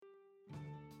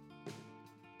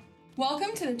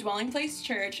Welcome to the Dwelling Place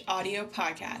Church audio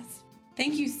podcast.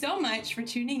 Thank you so much for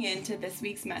tuning in to this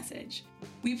week's message.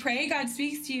 We pray God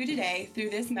speaks to you today through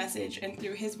this message and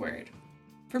through His Word.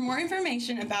 For more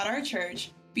information about our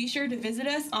church, be sure to visit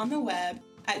us on the web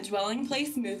at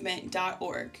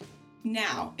dwellingplacemovement.org.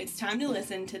 Now, it's time to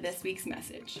listen to this week's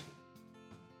message.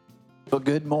 Well,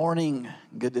 good morning.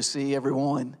 Good to see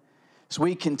everyone. As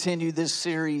we continue this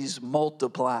series,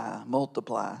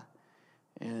 Multiply.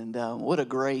 And what a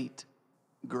great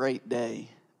day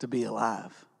to be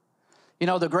alive. You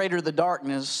know, the greater the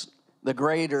darkness, the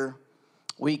greater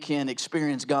we can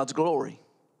experience God's glory.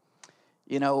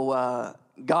 You know,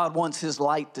 God wants His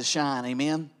light to shine,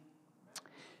 amen?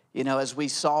 You know, as we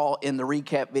saw in the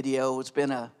recap video, it's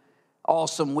been an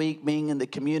awesome week being in the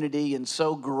community and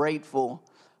so grateful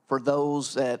for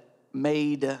those that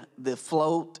made the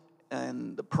float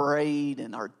and the parade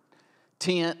and our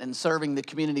tent and serving the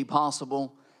community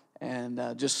possible, and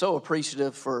just so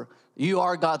appreciative for you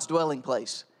are God's dwelling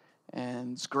place,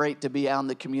 and it's great to be out in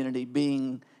the community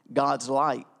being God's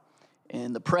light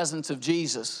in the presence of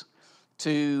Jesus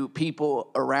to people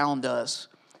around us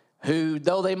who,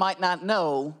 though they might not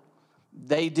know,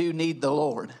 they do need the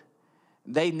Lord.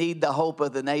 They need the hope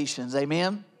of the nations.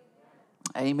 Amen?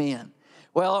 Amen.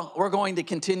 Well, we're going to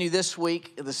continue this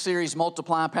week the series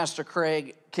Multiply. Pastor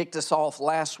Craig kicked us off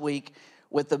last week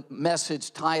with the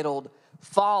message titled,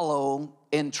 Follow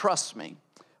and Trust Me.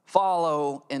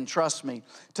 Follow and Trust Me.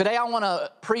 Today I want to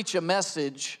preach a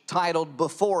message titled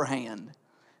Beforehand.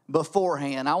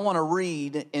 Beforehand. I want to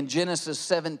read in Genesis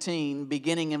 17,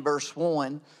 beginning in verse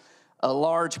 1, a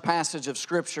large passage of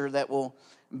Scripture that will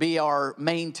be our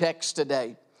main text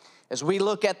today. As we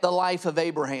look at the life of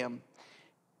Abraham,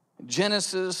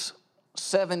 Genesis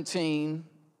 17,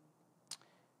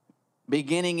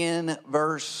 beginning in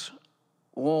verse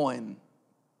 1.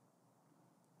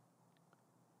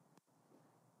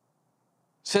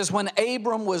 Says, when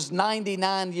Abram was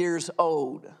 99 years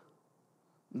old,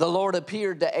 the Lord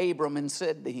appeared to Abram and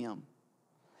said to him,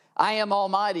 I am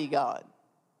Almighty God.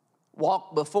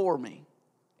 Walk before me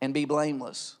and be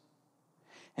blameless.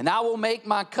 And I will make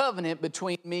my covenant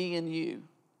between me and you,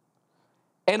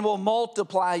 and will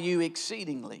multiply you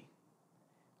exceedingly.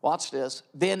 Watch this.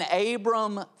 Then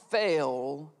Abram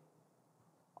fell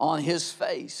on his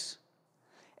face,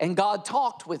 and God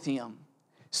talked with him,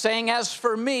 saying, as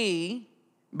for me,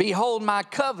 behold, my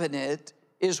covenant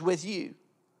is with you.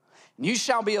 And you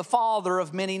shall be a father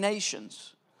of many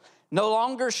nations. No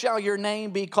longer shall your name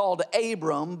be called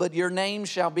Abram, but your name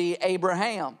shall be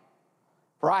Abraham.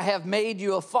 For I have made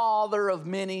you a father of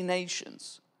many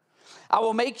nations. I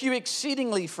will make you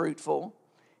exceedingly fruitful,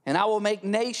 and I will make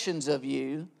nations of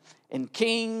you, and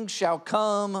kings shall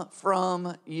come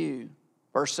from you.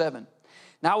 Verse 7.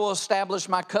 Now I will establish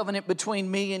my covenant between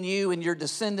me and you and your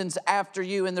descendants after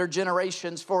you and their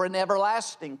generations for an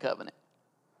everlasting covenant,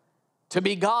 to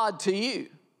be God to you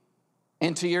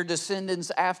and to your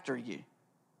descendants after you.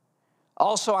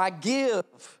 Also I give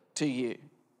to you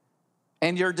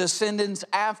and your descendants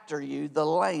after you the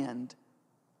land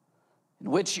in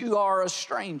which you are a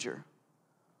stranger,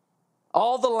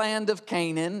 all the land of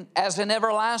Canaan as an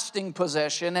everlasting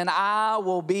possession, and I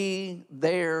will be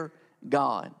their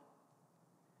God.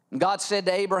 And God said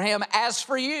to Abraham, as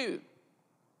for you,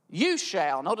 you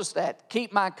shall, notice that,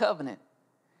 keep my covenant,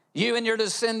 you and your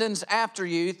descendants after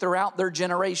you throughout their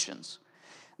generations.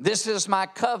 This is my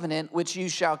covenant which you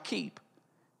shall keep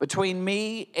between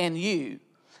me and you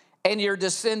and your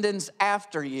descendants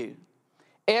after you.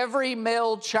 Every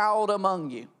male child among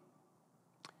you,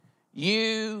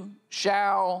 you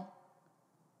shall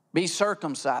be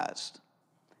circumcised.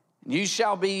 You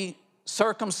shall be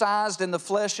circumcised in the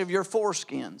flesh of your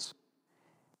foreskins.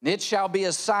 And it shall be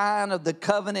a sign of the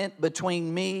covenant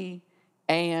between me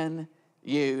and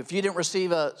you. If you didn't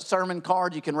receive a sermon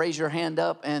card, you can raise your hand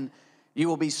up and you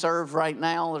will be served right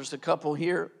now. There's a couple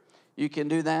here. You can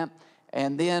do that.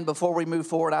 And then before we move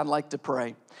forward, I'd like to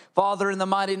pray. Father, in the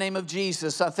mighty name of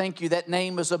Jesus, I thank you that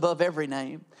name is above every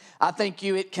name. I thank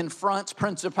you it confronts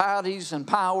principalities and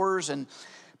powers and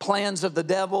plans of the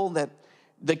devil, that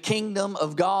the kingdom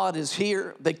of God is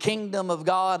here. The kingdom of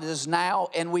God is now.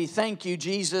 And we thank you,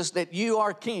 Jesus, that you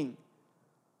are King.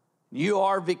 You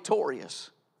are victorious.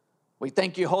 We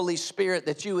thank you, Holy Spirit,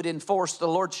 that you would enforce the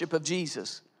lordship of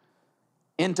Jesus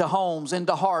into homes,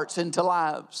 into hearts, into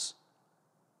lives.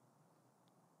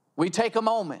 We take a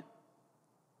moment.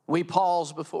 We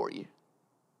pause before you.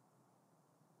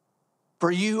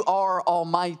 For you are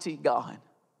Almighty God,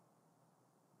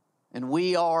 and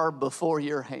we are before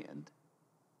your hand.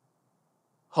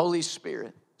 Holy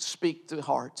Spirit, speak to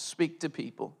hearts, speak to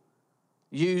people.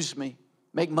 Use me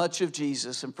Make much of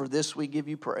Jesus, and for this we give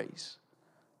you praise.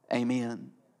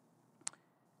 Amen.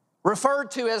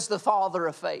 Referred to as the father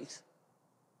of faith.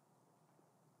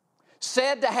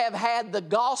 Said to have had the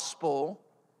gospel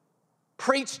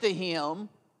preached to him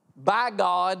by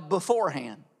God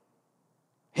beforehand.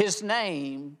 His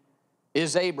name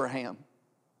is Abraham.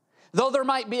 Though there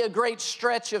might be a great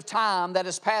stretch of time that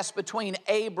has passed between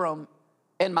Abram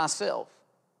and myself,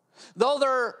 though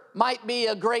there might be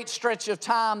a great stretch of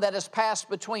time that has passed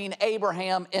between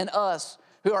Abraham and us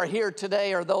who are here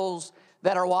today, or those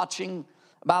that are watching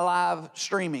by live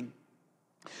streaming,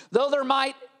 though there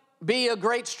might be a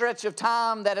great stretch of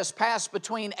time that has passed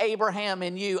between Abraham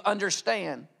and you,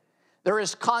 understand there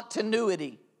is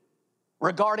continuity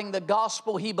regarding the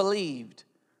gospel he believed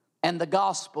and the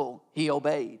gospel he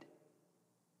obeyed.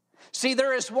 See,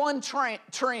 there is one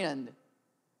trend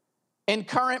in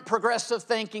current progressive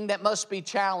thinking that must be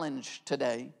challenged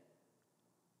today.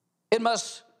 It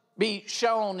must be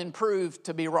shown and proved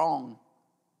to be wrong.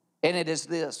 And it is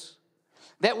this: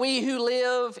 that we who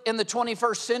live in the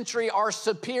 21st century are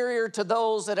superior to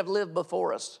those that have lived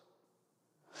before us.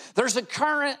 There's a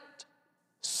current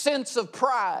sense of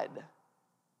pride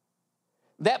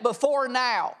that before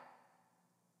now,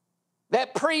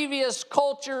 that previous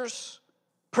cultures,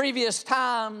 previous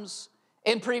times,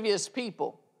 and previous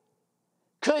people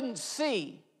couldn't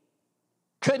see,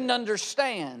 couldn't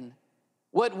understand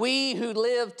what we who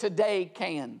live today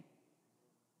can.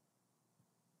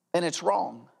 And it's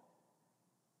wrong.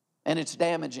 And it's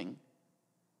damaging.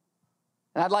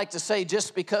 And I'd like to say,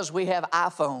 just because we have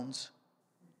iPhones,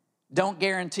 don't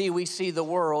guarantee we see the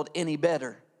world any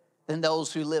better than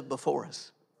those who lived before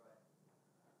us.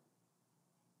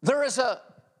 There is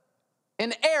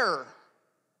an error.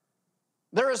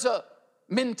 There is a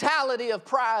mentality of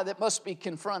pride that must be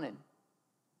confronted,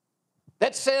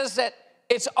 that says that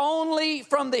it's only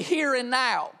from the here and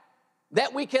now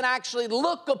that we can actually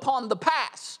look upon the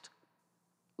past,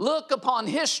 look upon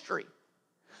history,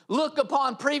 look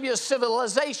upon previous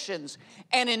civilizations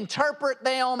and interpret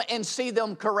them and see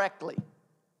them correctly.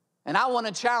 And I want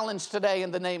to challenge today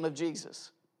in the name of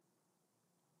Jesus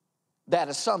that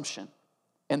assumption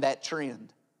and that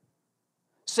trend.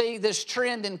 See, this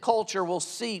trend in culture will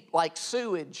seep like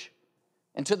sewage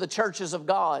into the churches of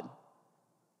God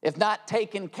if not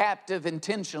taken captive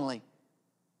intentionally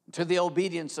to the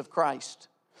obedience of Christ.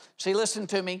 See, listen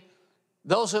to me.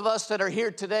 Those of us that are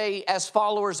here today as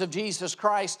followers of Jesus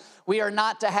Christ, we are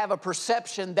not to have a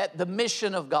perception that the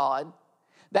mission of God,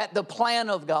 that the plan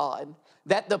of God,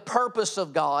 that the purpose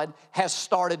of God has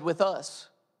started with us.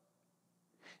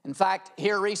 In fact,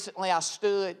 here recently I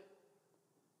stood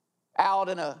out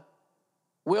in a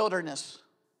wilderness,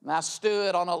 and I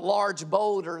stood on a large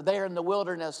boulder there in the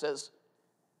wilderness as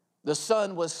the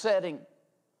sun was setting.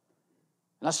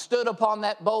 And I stood upon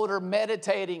that boulder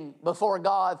meditating before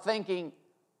God, thinking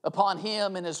upon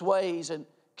Him and His ways and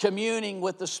communing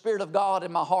with the Spirit of God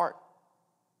in my heart.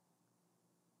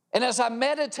 And as I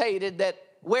meditated that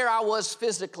where I was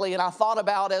physically, and I thought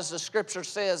about, as the scripture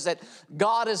says, that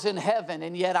God is in heaven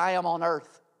and yet I am on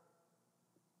earth.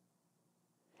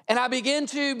 And I began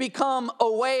to become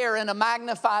aware in a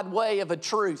magnified way of a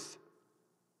truth,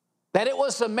 that it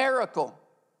was a miracle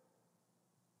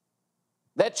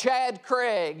that Chad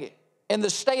Craig in the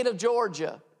state of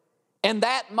Georgia, in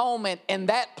that moment, in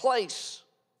that place,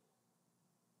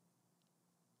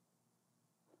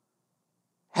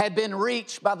 had been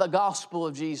reached by the gospel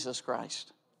of Jesus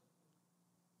Christ.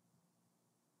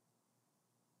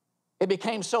 It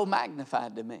became so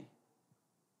magnified to me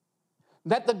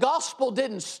that the gospel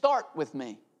didn't start with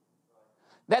me,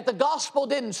 that the gospel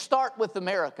didn't start with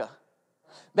America,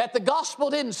 that the gospel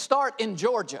didn't start in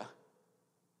Georgia,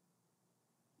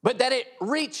 but that it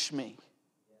reached me.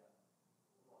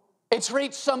 It's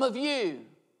reached some of you.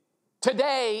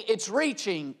 Today, it's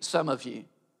reaching some of you.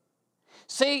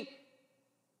 See,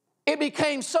 it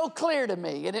became so clear to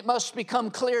me, and it must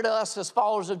become clear to us as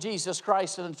followers of Jesus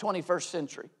Christ in the 21st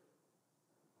century,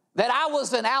 that I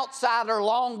was an outsider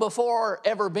long before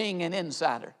ever being an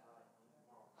insider.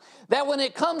 That when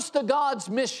it comes to God's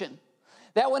mission,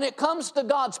 that when it comes to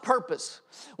God's purpose,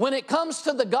 when it comes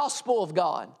to the gospel of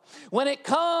God, when it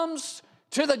comes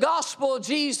to the gospel of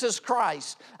Jesus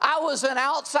Christ, I was an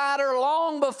outsider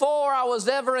long before I was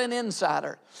ever an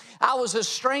insider. I was a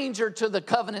stranger to the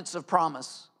covenants of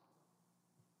promise.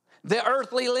 The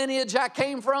earthly lineage I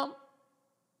came from,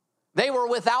 they were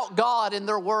without God in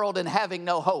their world and having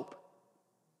no hope.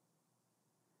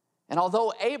 And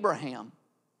although Abraham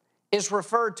is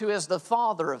referred to as the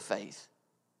father of faith,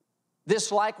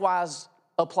 this likewise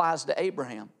applies to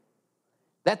Abraham.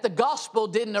 That the gospel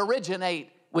didn't originate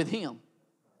with him.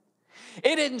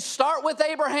 It didn't start with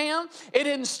Abraham. It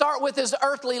didn't start with his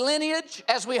earthly lineage,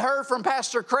 as we heard from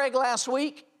Pastor Craig last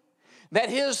week, that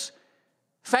his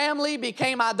family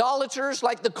became idolaters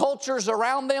like the cultures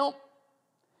around them,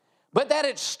 but that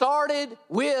it started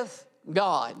with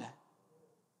God.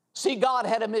 See, God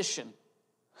had a mission.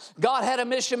 God had a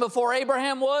mission before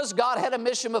Abraham was. God had a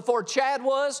mission before Chad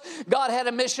was. God had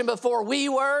a mission before we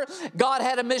were. God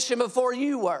had a mission before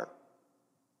you were.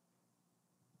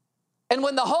 And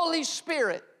when the Holy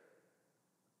Spirit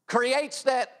creates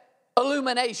that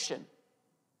illumination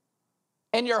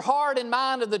in your heart and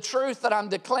mind of the truth that I'm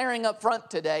declaring up front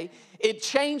today, it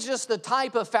changes the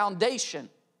type of foundation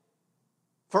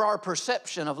for our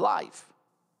perception of life.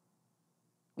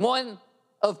 One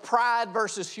of pride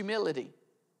versus humility.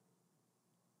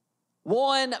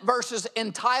 One versus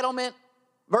entitlement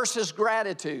versus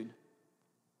gratitude.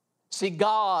 See,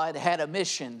 God had a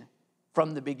mission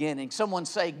from the beginning. Someone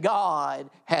say, God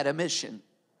had a mission.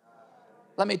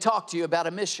 Let me talk to you about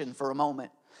a mission for a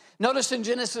moment. Notice in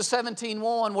Genesis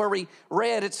 17:1 where we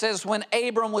read, it says, when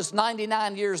Abram was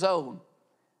 99 years old,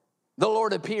 the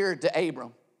Lord appeared to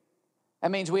Abram.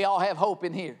 That means we all have hope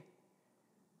in here.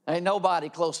 There ain't nobody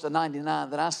close to 99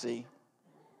 that I see.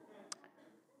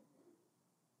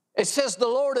 It says, the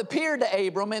Lord appeared to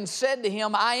Abram and said to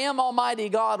him, I am Almighty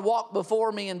God, walk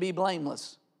before me and be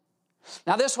blameless.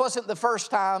 Now, this wasn't the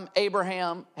first time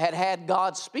Abraham had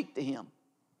God speak to him,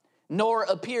 nor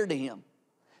appear to him.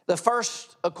 The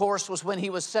first, of course, was when he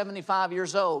was 75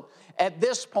 years old. At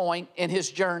this point in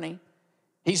his journey,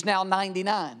 he's now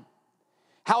 99.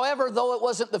 However, though it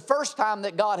wasn't the first time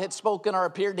that God had spoken or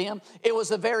appeared to him, it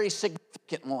was a very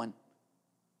significant one.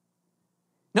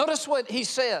 Notice what he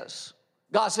says.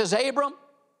 God says, Abram,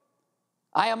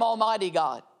 I am Almighty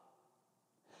God.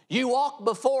 You walk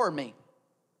before me.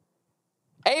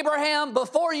 Abraham,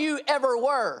 before you ever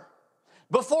were,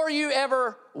 before you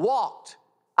ever walked,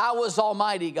 I was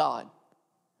Almighty God.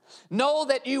 Know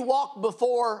that you walk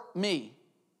before me.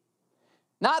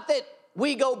 Not that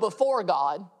we go before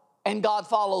God and God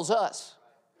follows us.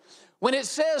 When it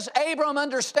says, Abram,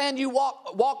 understand you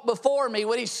walk before me,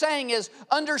 what he's saying is,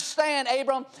 understand,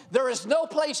 Abram, there is no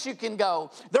place you can go.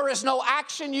 There is no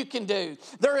action you can do.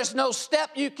 There is no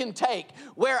step you can take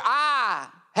where I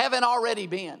haven't already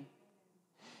been.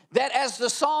 That as the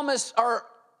psalmist, or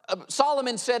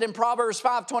Solomon said in Proverbs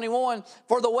 5:21,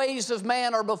 for the ways of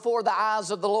man are before the eyes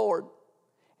of the Lord,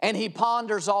 and he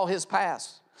ponders all his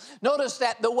paths. Notice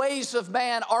that the ways of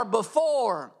man are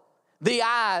before the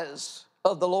eyes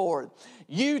of the Lord.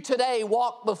 You today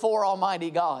walk before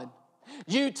Almighty God.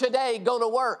 You today go to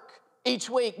work each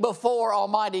week before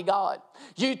Almighty God.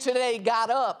 You today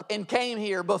got up and came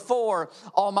here before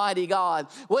Almighty God.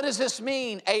 What does this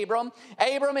mean, Abram?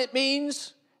 Abram, it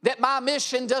means that my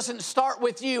mission doesn't start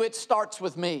with you, it starts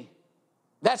with me.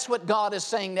 That's what God is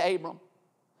saying to Abram.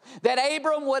 That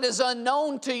Abram, what is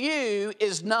unknown to you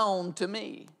is known to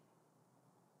me.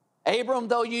 Abram,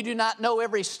 though you do not know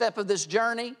every step of this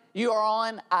journey you are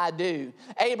on, I do.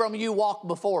 Abram, you walk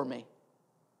before me.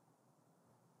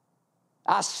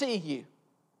 I see you.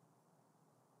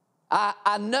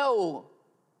 I know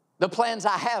the plans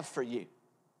I have for you.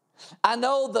 I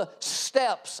know the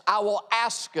steps I will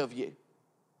ask of you.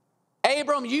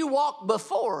 Abram, you walk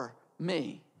before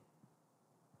me.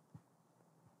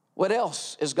 What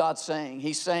else is God saying?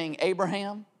 He's saying,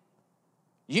 Abraham,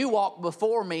 you walk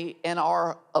before me and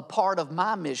are a part of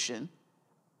my mission.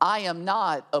 I am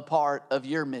not a part of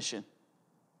your mission.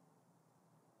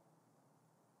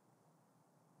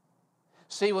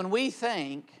 See, when we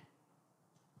think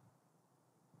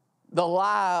the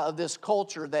lie of this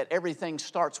culture that everything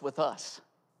starts with us,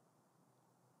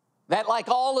 that like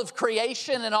all of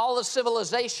creation and all of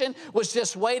civilization was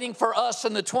just waiting for us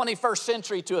in the 21st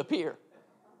century to appear.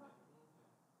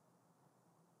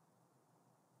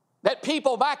 That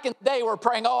people back in the day were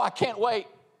praying, oh, I can't wait.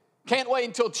 Can't wait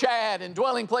until Chad and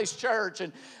Dwelling Place Church.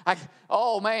 And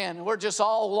oh man, we're just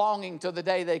all longing till the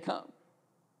day they come.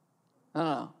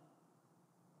 No.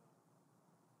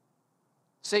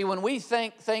 See, when we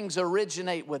think things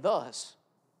originate with us,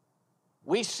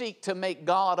 we seek to make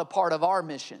God a part of our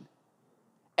mission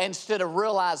instead of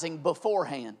realizing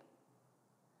beforehand,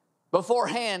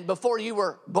 before you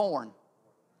were born,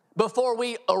 before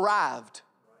we arrived,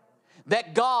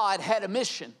 that God had a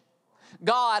mission.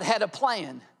 God had a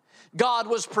plan. God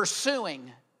was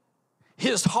pursuing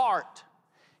His heart,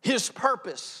 His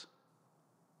purpose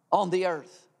on the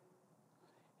earth.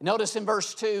 Notice in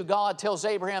verse 2, God tells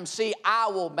Abraham, see, I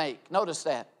will make, notice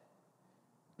that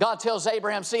God tells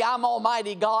Abraham, see, I'm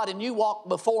Almighty God, and you walk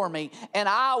before me, and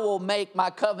I will make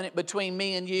my covenant between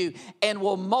me and you, and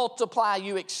will multiply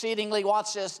you exceedingly.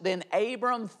 Watch this. Then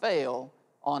Abram fell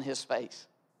on his face.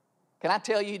 Can I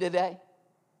tell you today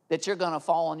that you're going to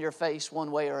fall on your face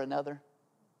one way or another?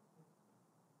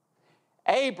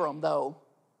 Abram, though,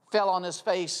 fell on his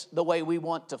face the way we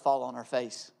want to fall on our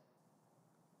face.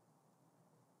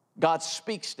 God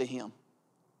speaks to him.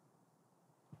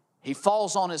 He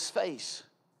falls on his face.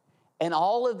 And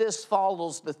all of this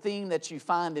follows the theme that you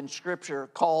find in Scripture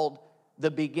called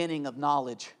the beginning of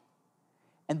knowledge.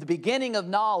 And the beginning of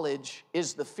knowledge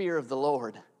is the fear of the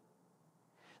Lord.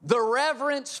 The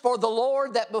reverence for the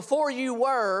Lord that before you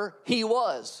were, He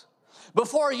was.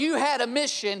 Before you had a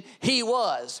mission, He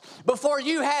was. Before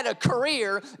you had a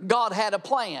career, God had a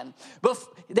plan.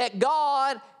 That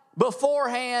God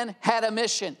beforehand had a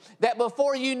mission. That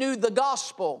before you knew the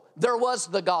gospel, there was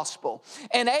the gospel.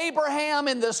 And Abraham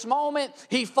in this moment,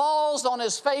 he falls on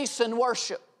his face in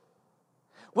worship.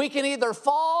 We can either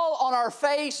fall on our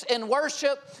face in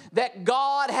worship that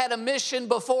God had a mission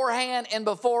beforehand and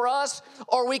before us,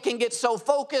 or we can get so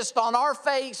focused on our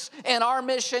face and our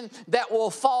mission that we'll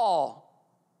fall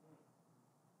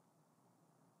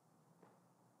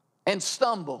and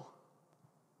stumble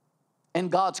in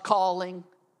God's calling,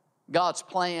 God's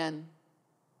plan,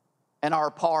 and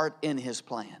our part in His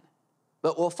plan.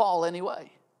 But we'll fall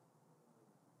anyway.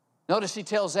 Notice He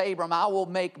tells Abram, I will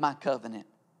make my covenant.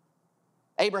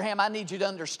 Abraham, I need you to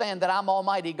understand that I'm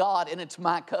Almighty God and it's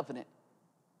my covenant.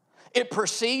 It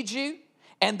precedes you,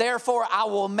 and therefore I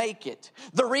will make it.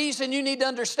 The reason you need to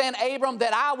understand, Abram,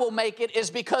 that I will make it is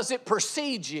because it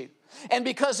precedes you. And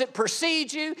because it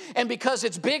precedes you and because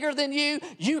it's bigger than you,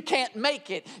 you can't make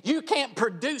it. You can't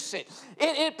produce it.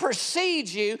 It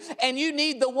precedes you, and you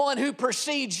need the one who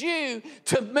precedes you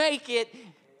to make it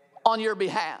on your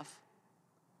behalf.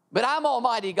 But I'm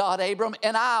Almighty God, Abram,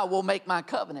 and I will make my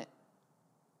covenant.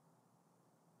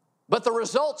 But the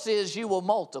results is you will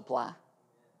multiply.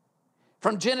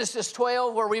 From Genesis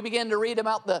 12, where we begin to read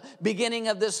about the beginning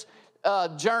of this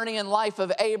journey and life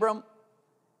of Abram,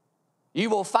 you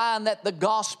will find that the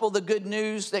gospel, the good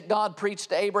news that God preached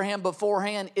to Abraham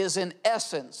beforehand, is in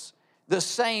essence the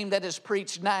same that is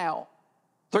preached now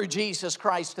through Jesus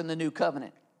Christ in the new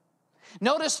covenant.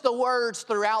 Notice the words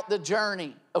throughout the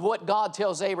journey of what God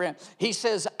tells Abraham. He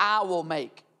says, I will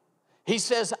make. He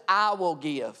says, I will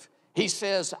give. He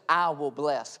says, I will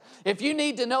bless. If you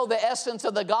need to know the essence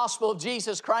of the gospel of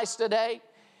Jesus Christ today,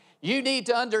 you need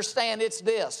to understand it's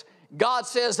this. God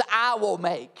says, I will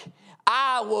make.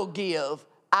 I will give,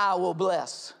 I will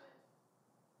bless.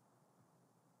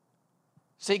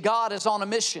 See, God is on a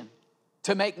mission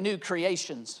to make new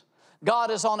creations.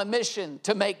 God is on a mission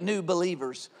to make new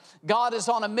believers. God is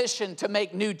on a mission to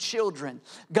make new children.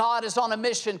 God is on a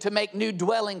mission to make new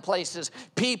dwelling places,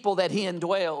 people that He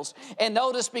indwells. And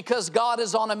notice, because God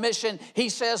is on a mission, He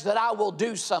says that I will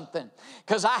do something.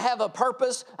 Because I have a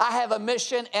purpose, I have a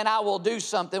mission, and I will do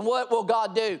something. What will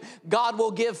God do? God will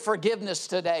give forgiveness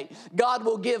today. God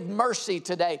will give mercy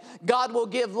today. God will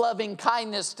give loving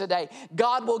kindness today.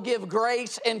 God will give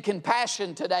grace and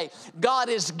compassion today. God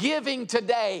is giving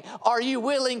today. Are you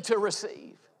willing to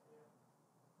receive?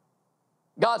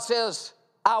 God says,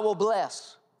 I will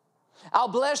bless. I'll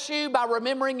bless you by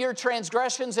remembering your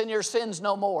transgressions and your sins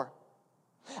no more.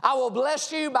 I will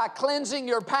bless you by cleansing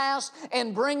your past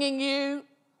and bringing you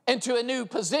into a new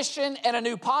position and a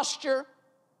new posture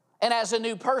and as a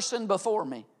new person before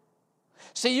me.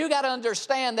 See, you got to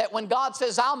understand that when God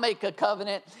says, I'll make a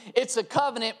covenant, it's a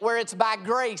covenant where it's by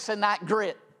grace and not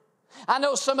grit. I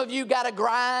know some of you got to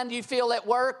grind, you feel at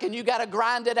work, and you got to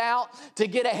grind it out to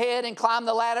get ahead and climb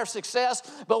the ladder of success.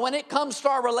 But when it comes to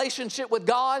our relationship with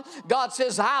God, God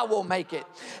says, I will make it.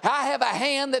 I have a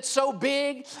hand that's so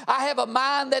big. I have a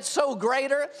mind that's so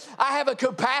greater. I have a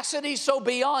capacity so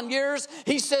beyond yours.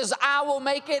 He says, I will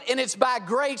make it, and it's by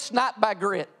grace, not by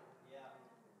grit.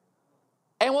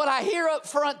 And what I hear up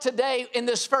front today in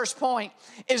this first point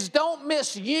is don't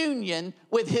miss union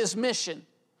with His mission.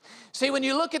 See, when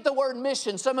you look at the word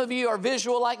mission, some of you are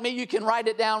visual like me. You can write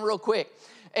it down real quick.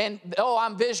 And,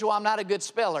 I'm visual. I'm not a good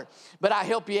speller. But I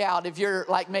help you out if you're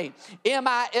like me.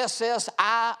 M-I-S-S-I-O-N.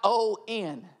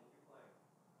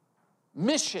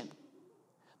 Mission.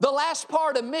 The last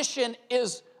part of mission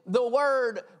is the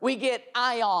word we get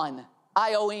ion.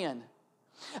 I-O-N.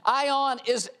 Ion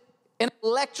is an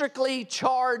electrically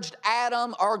charged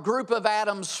atom or group of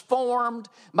atoms formed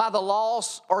by the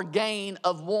loss or gain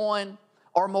of one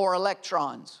or more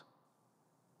electrons.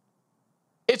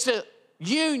 It's a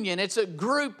union, it's a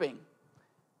grouping.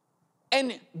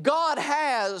 And God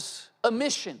has a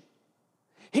mission.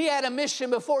 He had a mission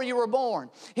before you were born.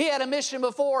 He had a mission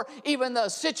before even the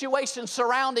situation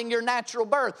surrounding your natural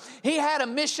birth. He had a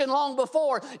mission long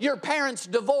before your parents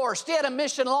divorced. He had a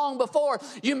mission long before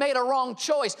you made a wrong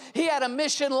choice. He had a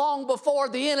mission long before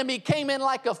the enemy came in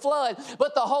like a flood.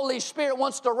 But the Holy Spirit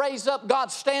wants to raise up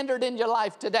God's standard in your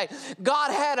life today.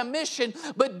 God had a mission,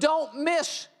 but don't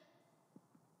miss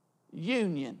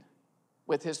union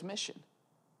with His mission.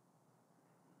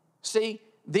 See,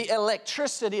 the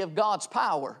electricity of God's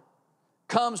power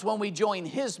comes when we join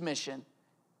His mission,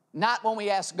 not when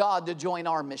we ask God to join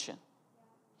our mission.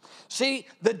 See,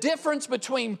 the difference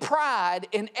between pride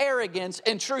and arrogance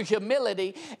and true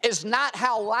humility is not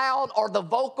how loud or the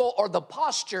vocal or the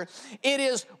posture. It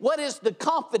is what is the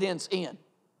confidence in.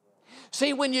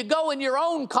 See, when you go in your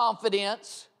own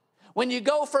confidence, when you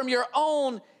go from your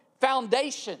own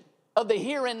foundation of the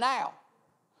here and now,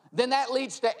 then that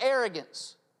leads to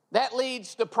arrogance. That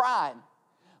leads to pride.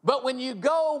 But when you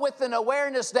go with an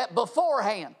awareness that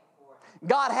beforehand,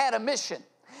 God had a mission.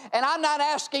 And I'm not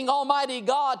asking Almighty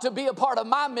God to be a part of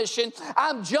my mission.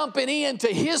 I'm jumping into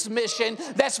His mission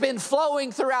that's been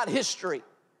flowing throughout history.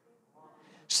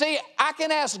 See, I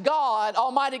can ask God,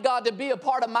 Almighty God, to be a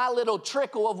part of my little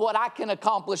trickle of what I can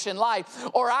accomplish in life.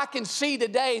 Or I can see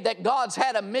today that God's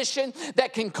had a mission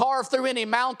that can carve through any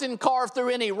mountain, carve through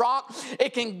any rock.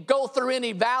 It can go through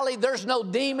any valley. There's no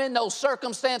demon, no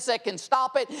circumstance that can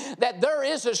stop it. That there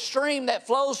is a stream that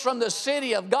flows from the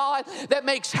city of God that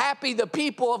makes happy the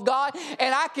people of God.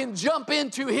 And I can jump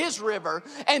into His river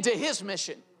and to His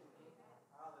mission.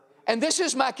 And this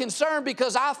is my concern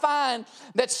because I find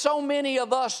that so many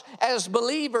of us as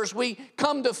believers, we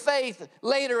come to faith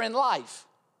later in life.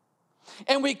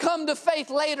 And we come to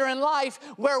faith later in life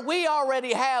where we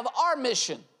already have our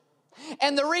mission.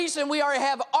 And the reason we already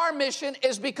have our mission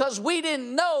is because we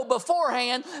didn't know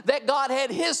beforehand that God had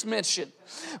His mission.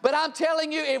 But I'm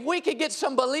telling you, if we could get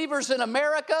some believers in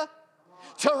America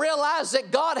to realize that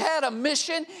God had a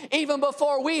mission even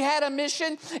before we had a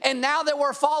mission, and now that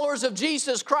we're followers of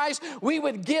Jesus Christ, we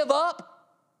would give up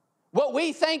what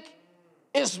we think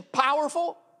is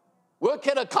powerful, what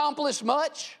can accomplish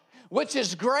much, which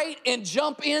is great, and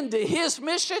jump into His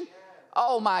mission.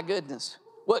 Oh my goodness,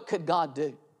 what could God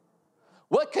do?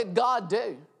 What could God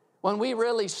do when we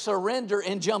really surrender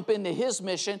and jump into His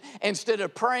mission instead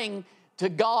of praying to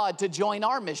God to join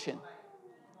our mission?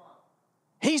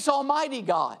 He's Almighty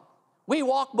God. We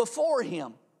walk before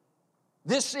Him.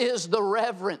 This is the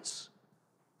reverence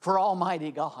for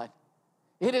Almighty God.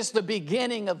 It is the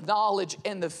beginning of knowledge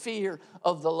and the fear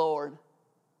of the Lord.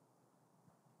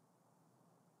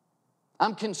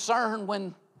 I'm concerned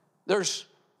when there's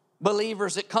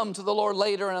believers that come to the Lord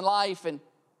later in life and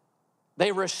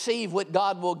they receive what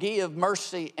God will give,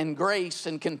 mercy and grace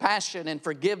and compassion and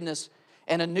forgiveness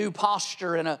and a new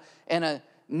posture and a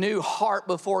new heart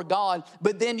before God,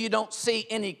 but then you don't see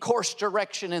any course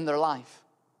direction in their life.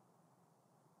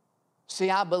 See,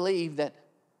 I believe that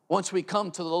once we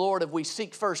come to the Lord, if we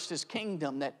seek first His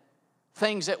kingdom, that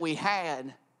things that we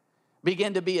had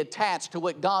begin to be attached to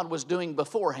what God was doing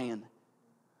beforehand.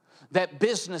 That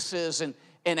businesses and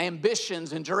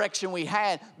ambitions and direction we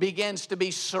had begins to be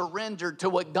surrendered to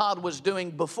what God was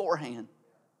doing beforehand.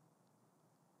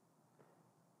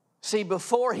 See,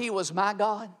 before He was my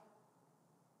God,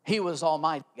 He was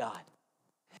Almighty God.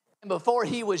 And before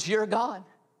He was your God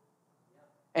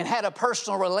and had a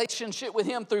personal relationship with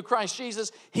Him through Christ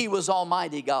Jesus, He was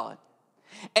Almighty God.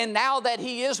 And now that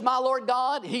He is my Lord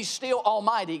God, He's still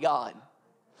Almighty God.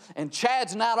 And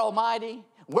Chad's not almighty,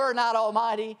 we're not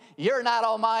almighty, you're not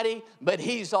almighty, but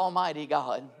He's Almighty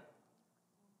God.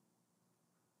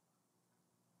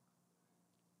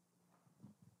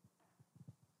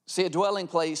 See, a dwelling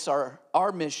place,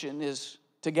 our mission is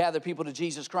to gather people to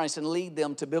Jesus Christ and lead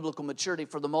them to biblical maturity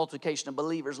for the multiplication of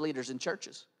believers, leaders, and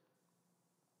churches.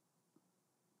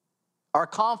 Our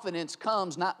confidence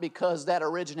comes not because that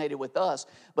originated with us,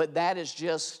 but that is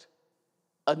just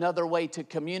another way to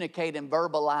communicate and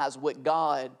verbalize what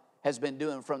God has been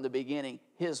doing from the beginning,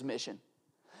 His mission.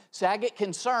 See, I get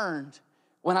concerned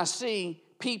when I see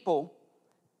people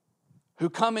who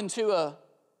come into a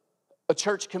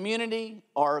church community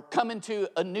or come into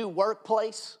a new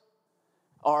workplace,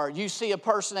 or you see a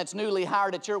person that's newly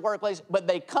hired at your workplace, but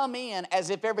they come in as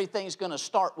if everything's going to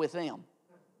start with them.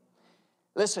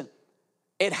 Listen,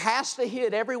 it has to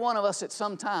hit every one of us at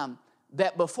some time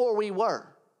that before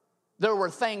there were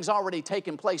things already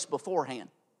taking place beforehand.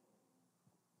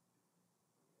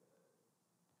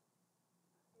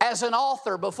 As an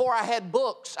author, before I had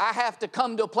books, I have to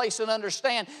come to a place and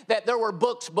understand that there were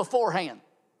books beforehand.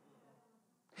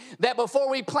 That before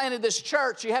we planted this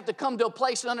church, you have to come to a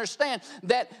place and understand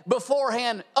that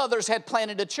beforehand others had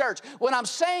planted a church. What I'm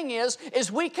saying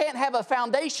is we can't have a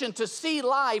foundation to see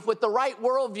life with the right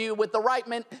worldview, with the right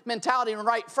mentality and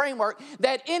right framework,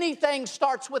 that anything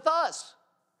starts with us.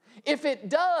 If it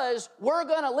does, we're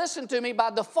going to, listen to me, by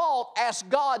default, ask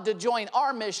God to join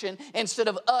our mission instead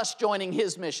of us joining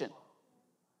His mission.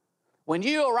 When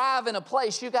you arrive in a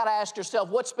place, you got to ask yourself,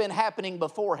 what's been happening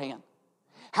beforehand?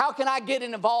 How can I get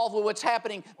involved with what's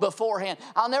happening beforehand?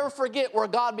 I'll never forget where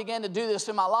God began to do this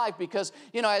in my life because,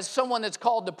 as someone that's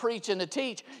called to preach and to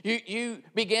teach, you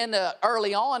begin to,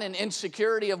 early on in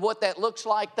insecurity of what that looks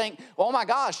like, think, oh my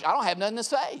gosh, I don't have nothing to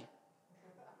say.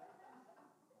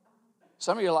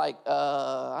 Some of you are like,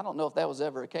 I don't know if that was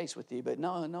ever a case with you, but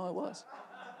no, it was.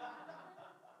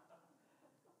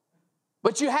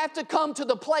 But you have to come to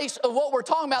the place of what we're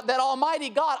talking about, that Almighty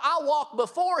God, I walk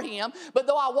before Him, but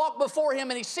though I walk before Him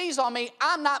and He sees on me,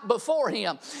 I'm not before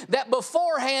Him. That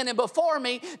beforehand and before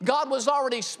me, God was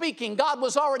already speaking, God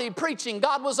was already preaching,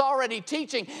 God was already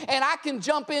teaching, and I can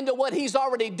jump into what He's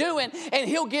already doing, and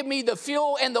He'll give me the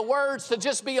fuel and the words to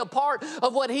just be a part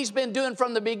of what He's been doing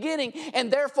from the beginning, and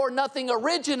therefore nothing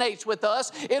originates with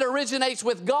us. It originates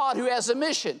with God who has a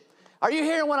mission. Are you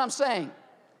hearing what I'm saying?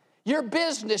 Your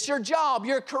business, your job,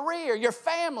 your career, your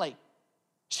family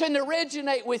shouldn't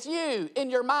originate with you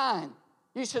in your mind.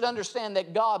 You should understand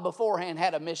that God beforehand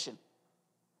had a mission.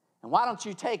 And why don't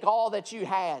you take all that you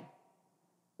had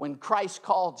when Christ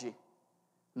called you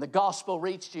and the gospel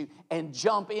reached you and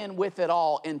jump in with it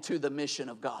all into the mission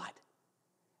of God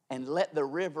and let the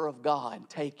river of God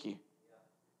take you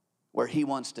where He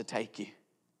wants to take you.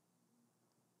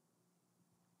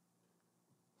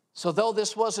 So though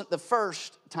this wasn't the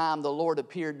first time the Lord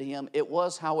appeared to him, it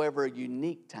was, however, a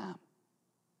unique time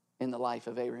in the life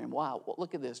of Abraham. Wow, well,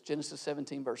 look at this, Genesis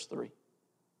 17, verse 3.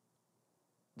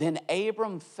 Then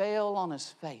Abram fell on his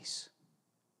face,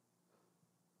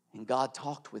 and God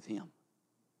talked with him,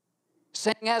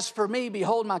 saying, as for me,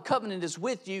 behold, my covenant is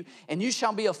with you, and you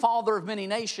shall be a father of many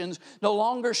nations. No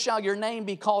longer shall your name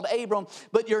be called Abram,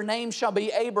 but your name shall be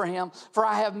Abraham. For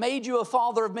I have made you a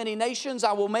father of many nations.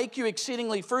 I will make you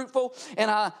exceedingly fruitful,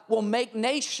 and I will make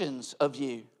nations of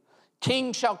you.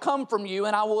 Kings shall come from you,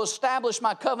 and I will establish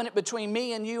my covenant between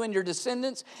me and you and your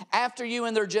descendants after you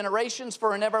and their generations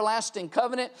for an everlasting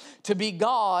covenant, to be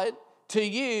God to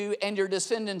you and your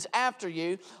descendants after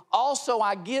you. Also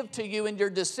I give to you and your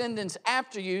descendants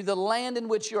after you the land in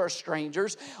which you are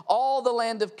strangers, all the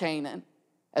land of Canaan,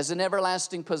 as an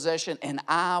everlasting possession, and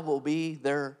I will be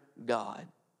their God.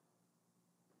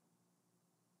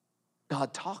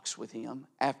 God talks with him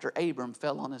after Abram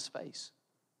fell on his face.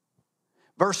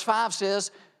 Verse 5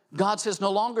 says, God says,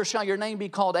 no longer shall your name be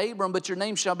called Abram, but your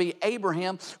name shall be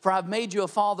Abraham, for I've made you a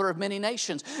father of many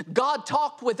nations. God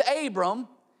talked with Abram,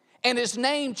 and his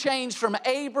name changed from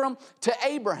Abram to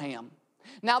Abraham.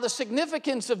 Now, the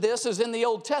significance of this is in the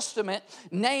Old Testament,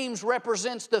 names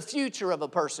represents the future of a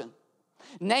person.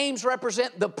 Names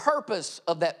represent the purpose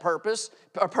of that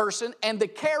person, and the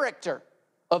character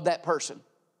of that person.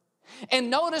 And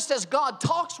notice as God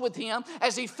talks with him,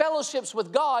 as he fellowships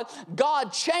with God,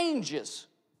 God changes.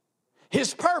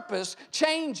 His purpose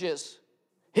changes.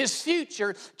 His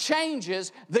future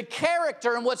changes the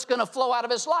character and what's going to flow out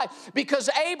of his life. Because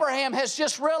Abraham has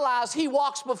just realized he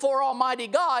walks before Almighty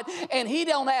God, and he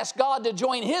don't ask God to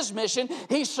join his mission.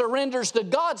 He surrenders to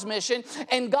God's mission,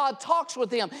 and God talks with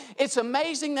him. It's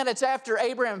amazing that it's after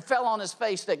Abraham fell on his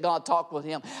face that God talked with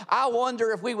him. I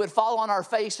wonder if we would fall on our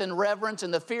face in reverence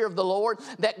and the fear of the Lord,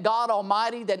 that God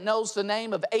Almighty, that knows the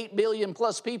name of 8 billion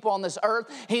plus people on this earth,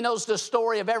 he knows the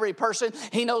story of every person,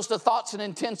 he knows the thoughts and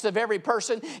intents of every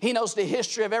person, he knows the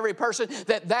history of every person,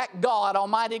 that God,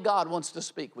 Almighty God, wants to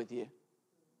speak with you.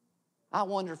 I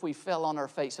wonder if we fell on our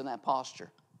face in that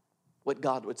posture, what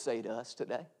God would say to us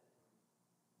today.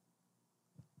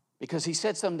 Because he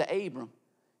said something to Abram,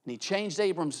 and he changed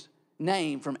Abram's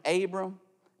name from Abram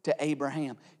to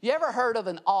Abraham. You ever heard of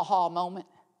an aha moment?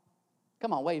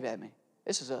 Come on, wave at me.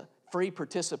 This is a free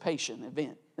participation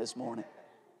event this morning.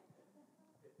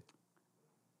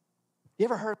 You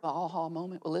ever heard of an aha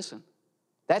moment? Well, listen.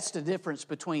 That's the difference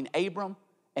between Abram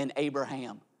and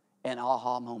Abraham, an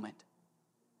aha moment.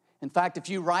 In fact, if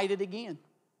you write it again,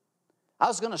 I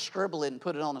was going to scribble it and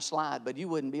put it on a slide, but you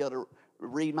wouldn't be able to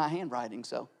read my handwriting,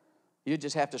 so you'd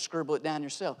just have to scribble it down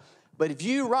yourself. But if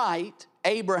you write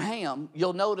Abraham,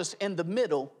 you'll notice in the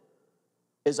middle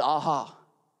is aha.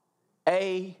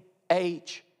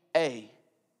 A-H-A.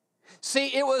 See,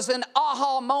 it was an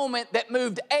aha moment that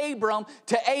moved Abram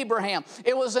to Abraham.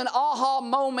 It was an aha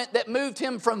moment that moved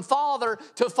him from father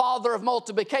to father of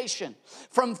multiplication,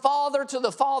 from father to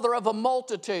the father of a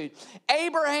multitude.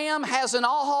 Abraham has an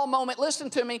aha moment, listen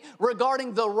to me,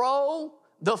 regarding the role,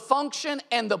 the function,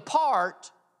 and the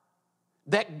part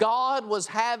that God was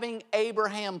having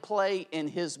Abraham play in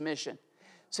his mission.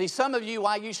 See, some of you,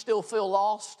 why you still feel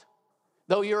lost,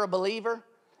 though you're a believer,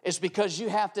 is because you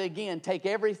have to, again, take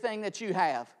everything that you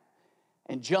have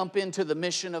and jump into the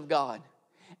mission of God.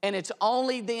 And it's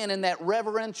only then in that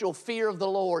reverential fear of the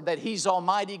Lord that He's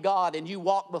Almighty God and you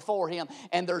walk before Him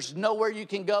and there's nowhere you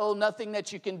can go, nothing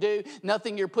that you can do,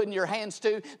 nothing you're putting your hands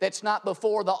to that's not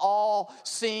before the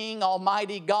all-seeing,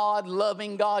 Almighty God,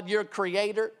 loving God, your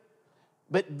Creator.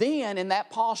 But then in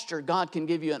that posture, God can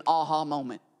give you an aha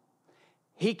moment.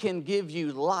 He can give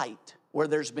you light where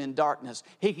there's been darkness.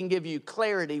 He can give you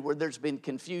clarity where there's been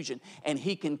confusion. And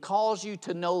He can cause you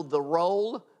to know the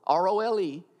role,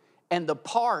 R-O-L-E, and the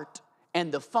part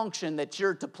and the function that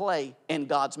you're to play in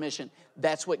God's mission.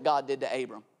 That's what God did to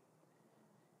Abram.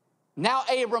 Now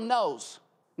Abram knows.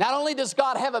 Not only does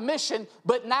God have a mission,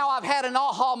 but now I've had an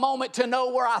aha moment to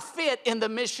know where I fit in the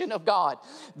mission of God.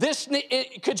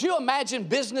 Could you imagine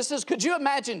businesses? Could you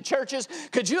imagine churches?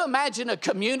 Could you imagine a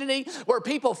community where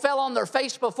people fell on their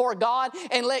face before God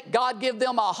and let God give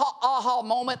them a aha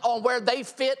moment on where they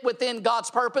fit within God's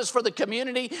purpose for the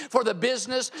community, for the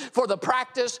business, for the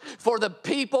practice, for the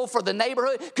people, for the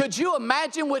neighborhood? Could you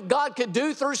imagine what God could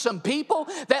do through some people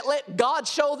that let God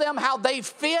show them how they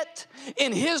fit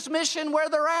in His mission where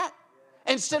they're at,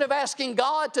 instead of asking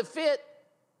God to fit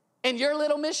in your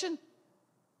little mission?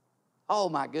 Oh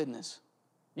my goodness.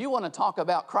 You want to talk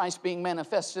about Christ being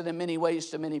manifested in many ways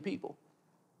to many people.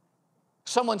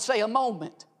 Someone say a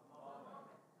moment.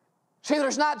 See,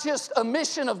 there's not just a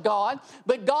mission of God,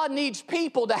 but God needs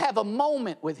people to have a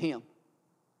moment with Him.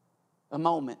 A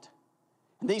moment.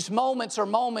 And these moments are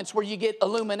moments where you get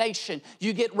illumination,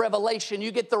 you get revelation,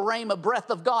 you get the rhema breath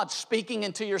of God speaking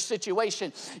into your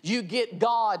situation. You get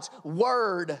God's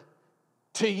word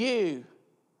to you.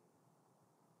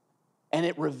 And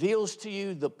it reveals to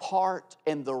you the part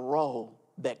and the role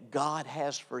that God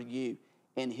has for you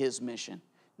in His mission.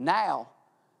 Now,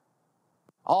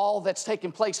 all that's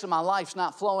taking place in my life is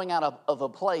not flowing out of a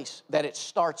place that it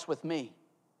starts with me.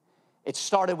 It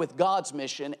started with God's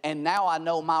mission, and now I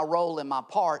know my role and my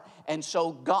part. And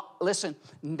so, God, listen,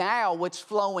 now what's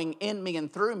flowing in me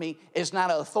and through me is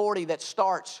not an authority that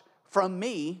starts from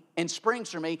me and springs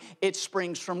from me. It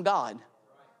springs from God.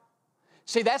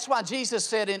 See, that's why Jesus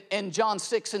said in John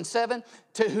 6 and 7,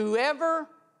 to whoever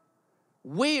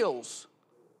wills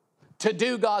to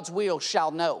do God's will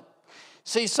shall know.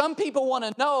 See, some people want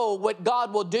to know what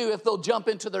God will do if they'll jump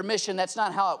into their mission. That's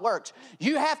not how it works.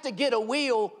 You have to get a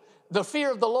will, the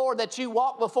fear of the Lord, that you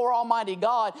walk before Almighty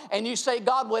God and you say,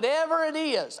 God, whatever it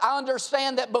is, I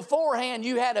understand that beforehand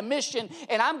you had a mission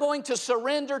and I'm going to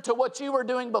surrender to what you were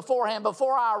doing beforehand,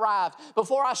 before I arrived,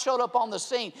 before I showed up on the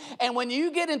scene. And when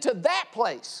you get into that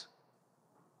place,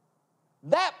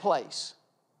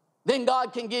 then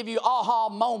God can give you aha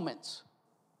moments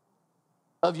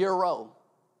of your role,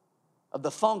 of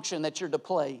the function that you're to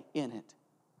play in it.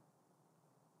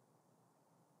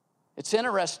 It's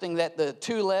interesting that the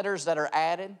two letters that are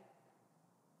added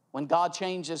when God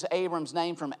changes Abram's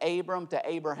name from Abram to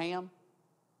Abraham,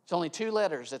 it's only two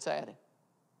letters that's added.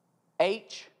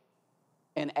 H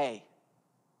and A.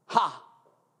 Ha.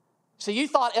 See, you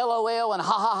thought LOL and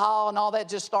ha ha ha and all that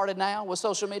just started now with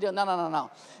social media?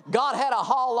 No. God had a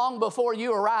ha long before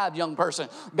you arrived, young person.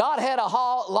 God had a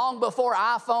ha long before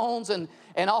iPhones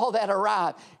and all that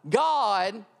arrived.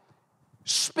 God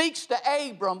speaks to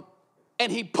Abram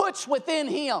and He puts within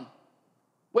him,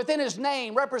 within his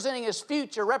name, representing his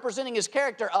future, representing his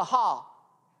character, a ha.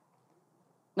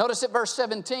 Notice at verse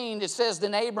 17, it says,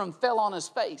 then Abram fell on his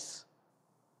face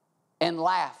and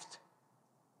laughed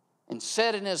and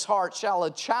said in his heart, shall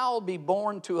a child be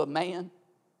born to a man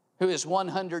who is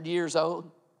 100 years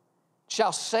old?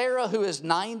 Shall Sarah, who is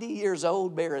 90 years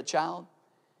old, bear a child?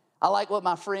 I like what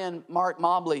my friend Mark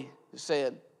Mobley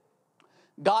said.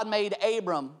 God made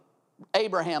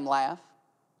Abraham laugh.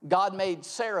 God made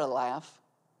Sarah laugh.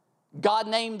 God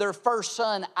named their first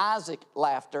son Isaac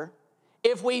laughter.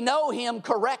 If we know Him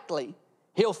correctly,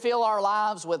 He'll fill our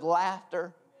lives with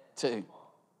laughter too.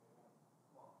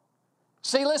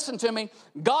 See, listen to me.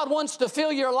 God wants to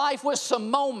fill your life with some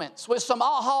moments, with some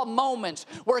aha moments,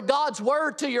 where God's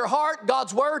word to your heart,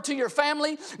 God's word to your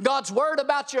family, God's word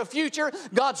about your future,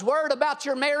 God's word about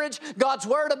your marriage, God's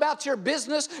word about your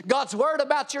business, God's word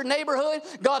about your neighborhood,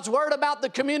 God's word about the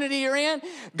community you're in,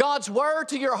 God's word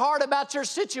to your heart about your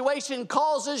situation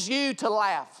causes you to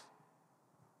laugh.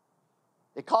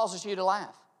 It causes you to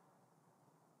laugh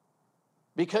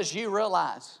because you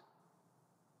realize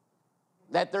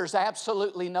that there's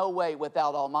absolutely no way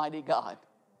without Almighty God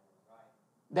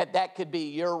that could be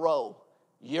your role,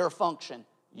 your function,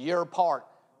 your part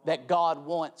that God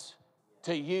wants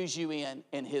to use you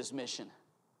in His mission.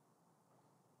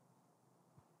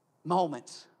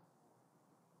 Moments.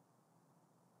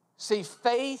 See,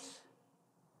 faith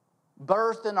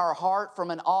birthed in our heart from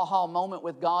an aha moment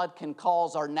with God can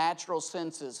cause our natural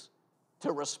senses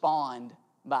to respond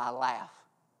by a laugh.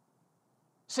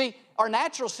 See, our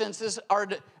natural senses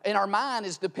in our mind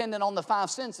is dependent on the five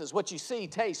senses. What you see,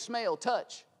 taste, smell,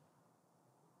 touch.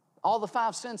 All the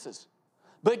five senses.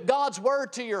 But God's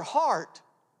word to your heart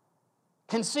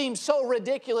can seem so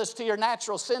ridiculous to your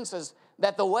natural senses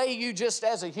that the way you just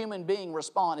as a human being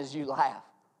respond is you laugh.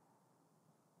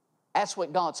 That's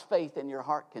what God's faith in your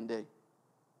heart can do.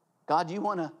 God, you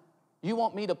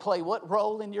want me to play what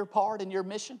role in your part, in your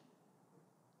mission?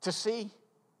 To see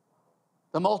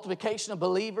the multiplication of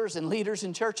believers and leaders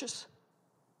in churches?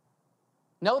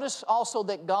 Notice also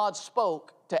that God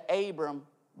spoke to Abram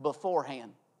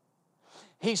beforehand.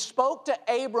 He spoke to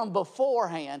Abram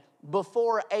beforehand,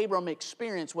 before Abram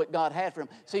experienced what God had for him.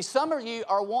 See, some of you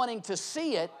are wanting to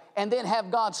see it and then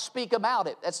have God speak about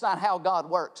it. That's not how God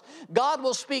works. God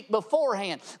will speak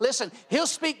beforehand. Listen, He'll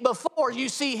speak before you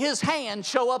see His hand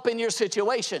show up in your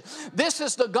situation. This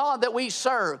is the God that we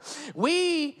serve.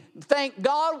 We think,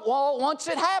 God, well, once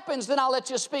it happens, then I'll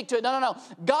let you speak to it. No.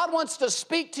 God wants to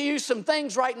speak to you some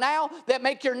things right now that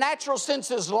make your natural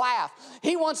senses laugh.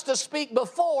 He wants to speak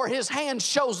before His hand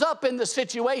shows up in the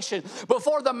situation,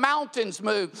 before the mountains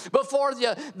move, before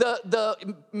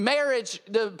the marriage,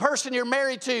 the person you're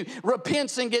married to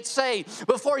repents and gets saved,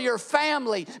 before your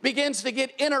family begins to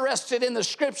get interested in the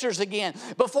Scriptures again,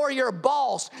 before your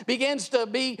boss begins to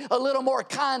be a little more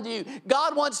kind to you.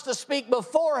 God wants to speak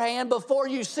beforehand before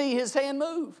you see His hand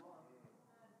move.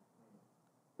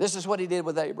 This is what He did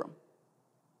with Abram.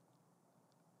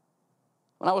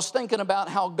 When I was thinking about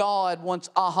how God wants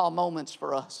aha moments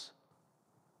for us,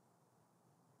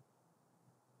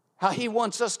 how He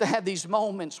wants us to have these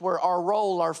moments where our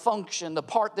role, our function, the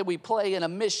part that we play in a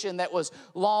mission that was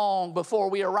long before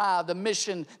we arrived, a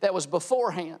mission that was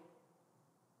beforehand.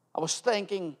 I was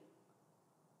thinking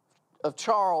of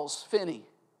Charles Finney,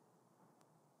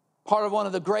 part of one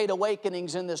of the great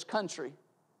awakenings in this country.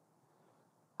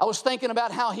 I was thinking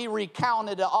about how he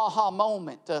recounted an aha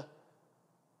moment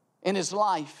in his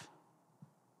life.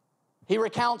 He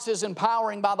recounts his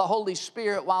empowering by the Holy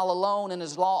Spirit while alone in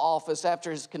his law office after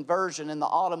his conversion in the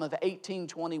autumn of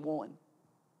 1821.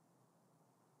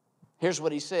 Here's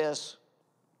what he says.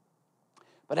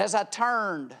 But as I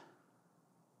turned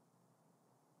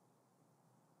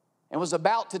and was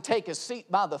about to take a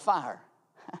seat by the fire,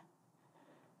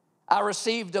 I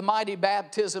received a mighty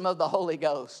baptism of the Holy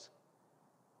Ghost.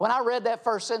 When I read that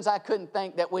first sentence, I couldn't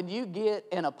think that when you get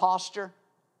in a posture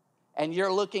and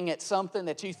you're looking at something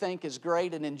that you think is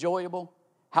great and enjoyable,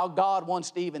 how God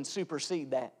wants to even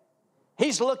supersede that.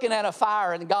 He's looking at a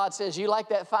fire and God says, you like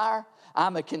that fire?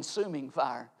 I'm a consuming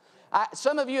fire.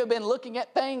 Some of you have been looking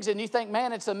at things and you think,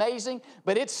 man, it's amazing,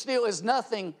 but it still is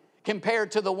nothing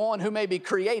compared to the one who maybe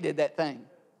created that thing.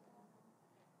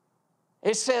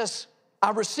 It says,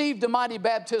 I received a mighty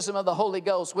baptism of the Holy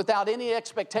Ghost without any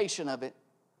expectation of it.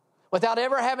 Without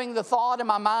ever having the thought in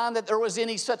my mind that there was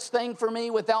any such thing for me,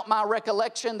 without my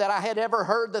recollection that I had ever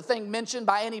heard the thing mentioned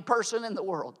by any person in the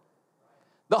world.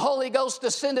 The Holy Ghost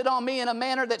descended on me in a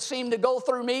manner that seemed to go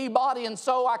through me, body and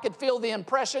soul. I could feel the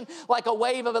impression like a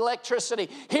wave of electricity.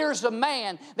 Here's a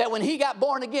man that when he got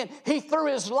born again, he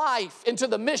threw his life into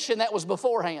the mission that was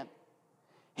beforehand.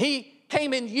 He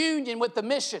came in union with the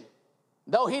mission.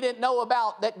 Though he didn't know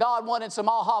about that God wanted some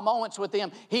aha moments with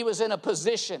him, he was in a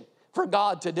position for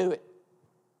God to do it.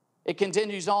 It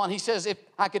continues on. He says, if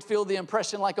I could feel the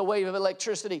impression like a wave of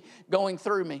electricity going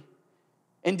through me.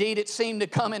 Indeed, it seemed to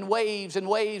come in waves and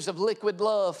waves of liquid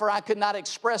love, for I could not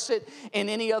express it in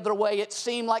any other way. It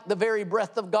seemed like the very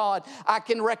breath of God. I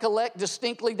can recollect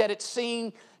distinctly that it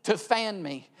seemed to fan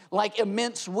me like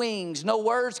immense wings. No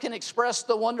words can express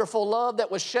the wonderful love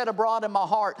that was shed abroad in my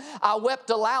heart. I wept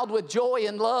aloud with joy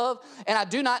and love, and I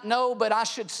do not know, but I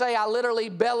should say I literally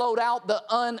bellowed out the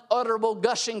unutterable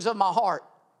gushings of my heart.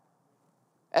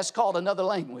 That's called another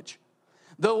language.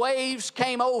 The waves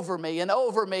came over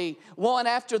me, one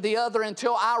after the other,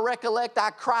 until I recollect I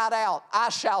cried out, I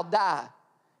shall die.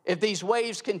 If these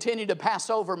waves continue to pass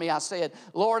over me, I said,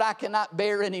 Lord, I cannot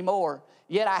bear any more.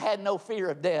 Yet I had no fear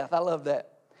of death. I love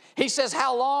that. He says,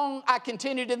 how long I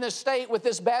continued in this state with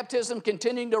this baptism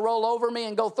continuing to roll over me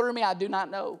and go through me, I do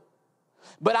not know.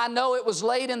 But I know it was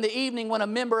late in the evening when a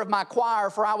member of my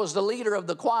choir, for I was the leader of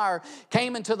the choir,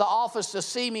 came into the office to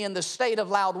see me in the state of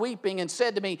loud weeping and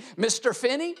said to me, Mr.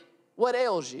 Finney, what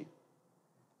ails you?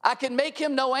 I could make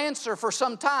him no answer for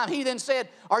some time. He then said,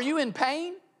 are you in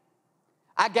pain?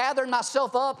 I gathered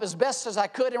myself up as best as I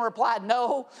could and replied,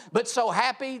 no, but so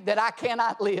happy that I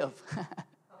cannot live.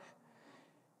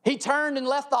 He turned and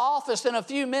left the office. In a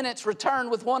few minutes,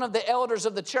 returned with one of the elders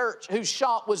of the church whose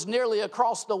shop was nearly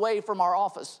across the way from our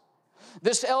office.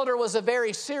 This elder was a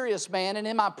very serious man and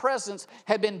in my presence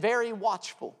had been very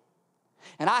watchful.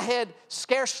 And I had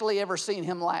scarcely ever seen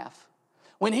him laugh.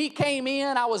 When he came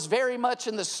in, I was very much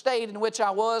in the state in which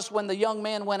I was when the young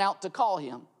man went out to call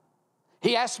him.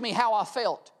 He asked me how I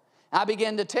felt. I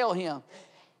began to tell him.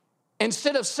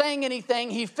 Instead of saying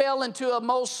anything, he fell into a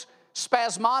most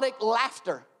spasmodic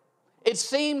laughter. It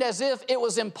seemed as if it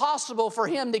was impossible for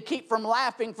him to keep from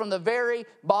laughing from the very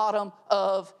bottom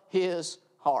of his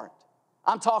heart.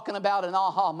 I'm talking about an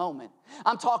aha moment.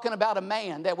 I'm talking about a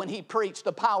man that when he preached,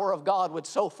 the power of God would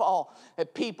so fall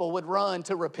that people would run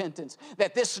to repentance.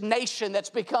 That this nation that's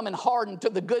becoming hardened to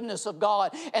the goodness of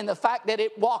God and the fact that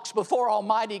it walks before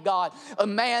Almighty God, a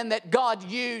man that God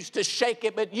used to shake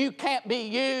it, but you can't be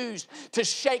used to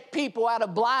shake people out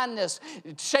of blindness,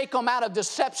 shake them out of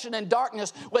deception and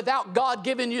darkness without God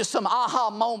giving you some aha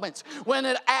moments. When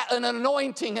an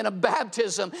anointing and a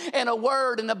baptism and a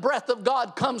word and the breath of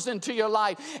God comes into your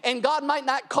life. And God might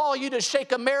not call you to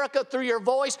shake America through your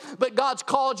voice, but God's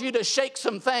called you to shake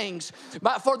some things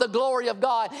for the glory of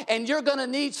God. And you're going to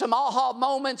need some aha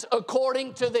moments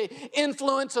according to the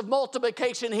influence of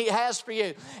multiplication He has for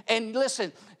you. And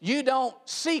listen, you don't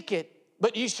seek it,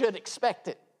 but you should expect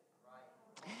it.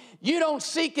 You don't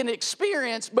seek an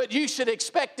experience, but you should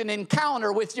expect an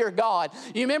encounter with your God.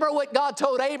 You remember what God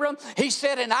told Abram? He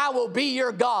said, and I will be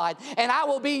your God, and I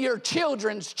will be your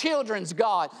children's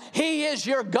God. He is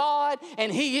your God,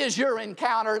 and He is your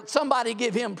encounter. Somebody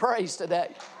give Him praise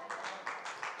today.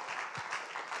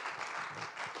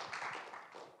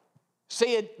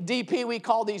 See, at DP, we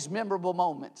call these memorable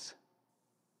moments.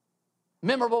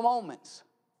 Memorable moments.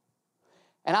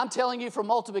 And I'm telling you, for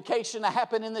multiplication to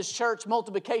happen in this church,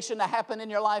 multiplication to happen in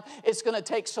your life, it's going to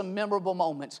take some memorable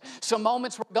moments. Some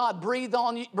moments where God breathes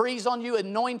on you,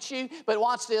 anoints you. But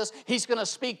watch this, He's going to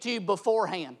speak to you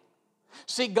beforehand.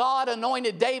 See, God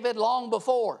anointed David long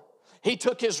before he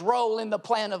took his role in the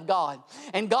plan of God.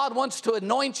 And God wants to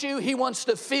anoint you. He wants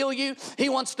to fill you. He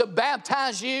wants to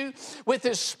baptize you with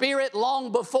His Spirit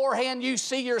long beforehand you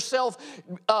see yourself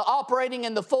operating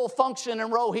in the full function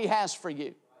and role He has for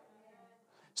you.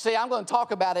 See, I'm going to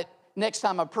talk about it next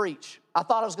time I preach. I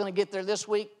thought I was going to get there this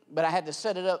week, but I had to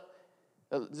set it up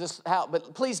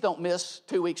but please don't miss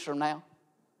 2 weeks from now.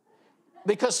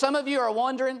 Because some of you are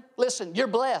wondering, listen, you're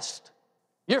blessed.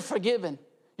 You're forgiven.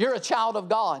 You're a child of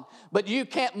God. But you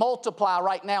can't multiply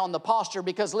right now in the posture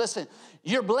because, listen,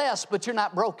 you're blessed, but you're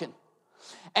not broken.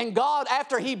 And God,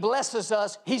 after He blesses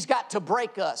us, He's got to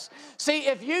break us. See,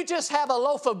 if you just have a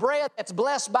loaf of bread that's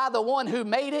blessed by the one who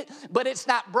made it, but it's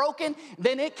not broken,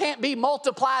 then it can't be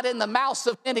multiplied in the mouths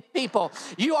of many people.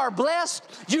 You are blessed.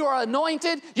 You are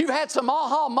anointed. You've had some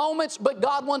aha moments, but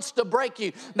God wants to break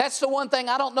you. That's the one thing.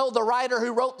 I don't know the writer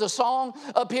who wrote the song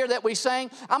up here that we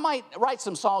sang. I might write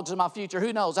some songs in my future.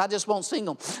 Who knows? I just won't sing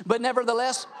them. But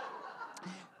nevertheless,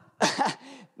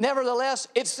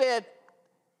 it said,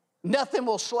 nothing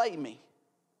will slay me.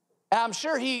 And I'm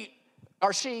sure he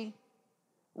or she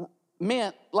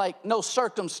meant like no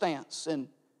circumstance and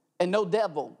no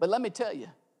devil. But let me tell you,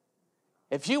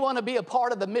 if you want to be a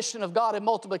part of the mission of God in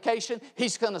multiplication,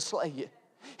 He's going to slay you.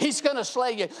 He's going to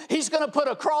slay you. He's going to put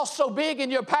a cross so big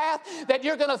in your path that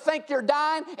you're going to think you're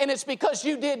dying, and it's because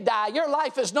you did die. Your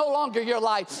life is no longer your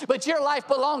life, but your life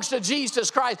belongs to Jesus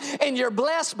Christ. And you're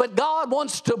blessed, but God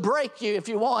wants to break you if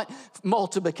you want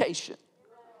multiplication.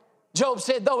 Job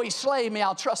said, though He slay me,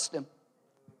 I'll trust Him.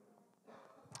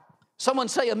 Someone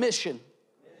say a mission.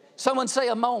 Someone say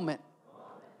a moment.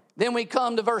 Then we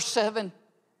come to verse 7. It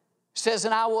says,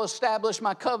 and I will establish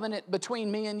my covenant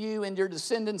between me and you and your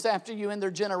descendants after you and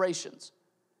their generations.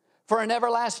 For an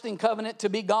everlasting covenant to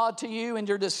be God to you and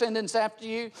your descendants after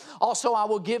you. Also I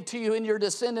will give to you and your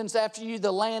descendants after you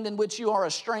the land in which you are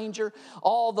a stranger,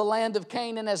 all the land of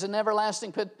Canaan as an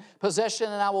everlasting possession,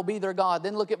 and I will be their God.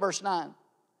 Then look at verse 9.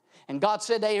 And God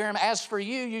said to Abraham, as for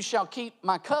you, you shall keep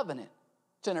my covenant.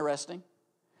 It's interesting.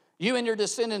 You and your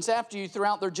descendants after you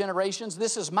throughout their generations,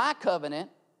 this is my covenant,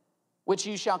 which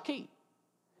you shall keep.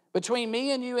 Between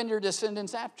me and you and your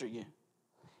descendants after you.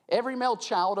 Every male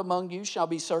child among you shall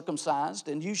be circumcised,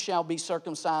 and you shall be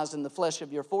circumcised in the flesh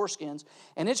of your foreskins,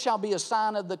 and it shall be a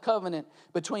sign of the covenant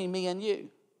between me and you.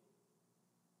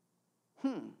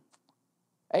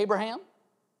 Abraham,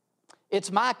 it's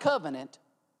my covenant,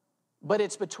 but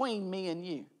it's between me and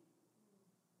you.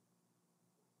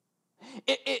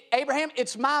 Abraham,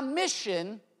 it's my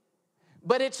mission,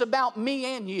 but it's about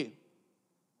me and you. In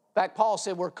fact, Paul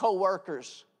said we're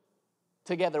co-workers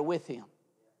together with him.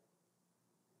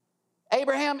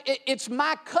 Abraham, it's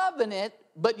my covenant,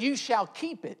 but you shall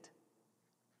keep it.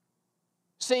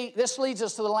 See, this leads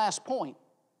us to the last point,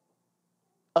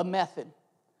 a method.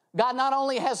 God not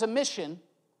only has a mission,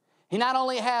 he not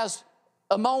only has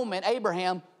a moment,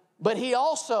 Abraham, but he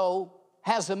also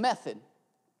has a method.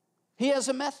 He has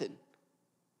a method.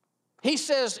 He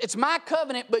says, it's my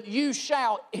covenant, but you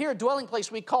shall. Here at Dwelling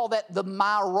Place, we call that the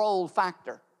my role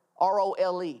factor,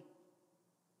 R-O-L-E.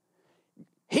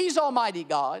 He's Almighty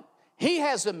God. He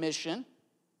has a mission.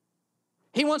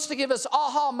 He wants to give us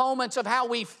aha moments of how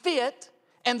we fit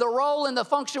and the role and the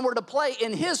function we're to play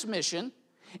in his mission.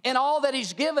 And all that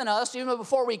he's given us, even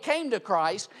before we came to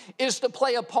Christ, is to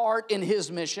play a part in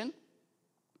his mission.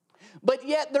 But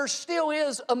yet there still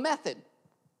is a method.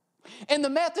 And the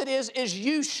method is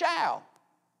you shall.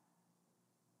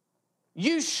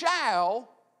 You shall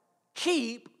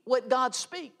keep what God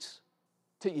speaks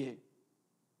to you.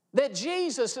 That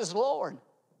Jesus is Lord.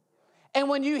 And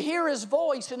when you hear his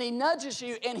voice and he nudges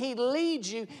you and he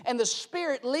leads you and the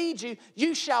Spirit leads you,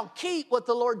 you shall keep what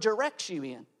the Lord directs you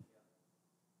in.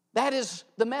 That is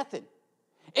the method.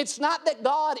 It's not that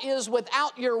God is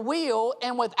without your will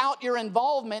and without your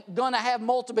involvement going to have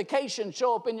multiplication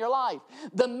show up in your life.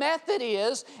 The method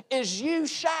is you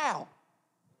shall.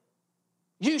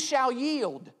 You shall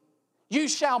yield. You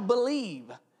shall believe.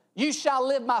 You shall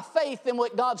live by faith in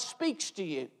what God speaks to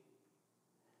you.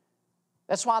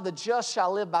 That's why the just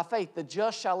shall live by faith. The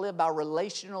just shall live by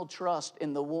relational trust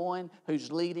in the one who's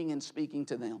leading and speaking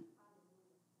to them.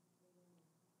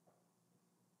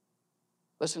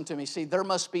 Listen to me. See, there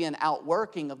must be an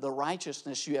outworking of the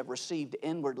righteousness you have received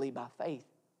inwardly by faith.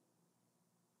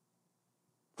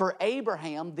 For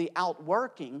Abraham, the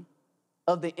outworking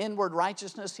of the inward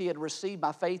righteousness he had received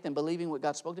by faith and believing what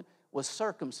God spoke to him was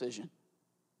circumcision.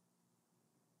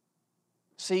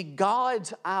 See,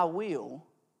 God's I will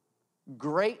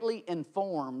greatly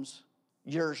informs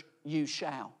your you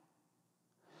shall.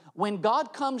 When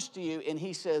God comes to you and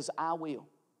he says, I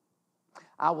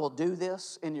will do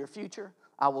this in your future.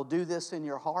 I will do this in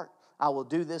your heart. I will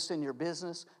do this in your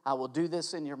business. I will do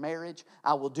this in your marriage.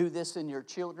 I will do this in your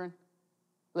children.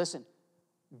 Listen,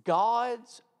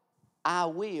 God's I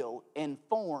will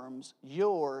informs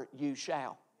your you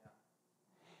shall.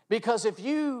 Because if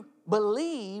you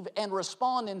believe and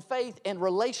respond in faith and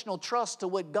relational trust to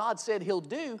what God said he'll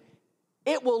do,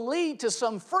 it will lead to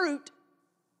some fruit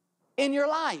in your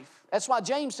life. That's why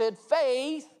James said,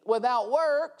 faith without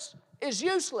works is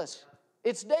useless.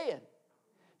 It's dead.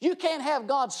 You can't have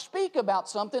God speak about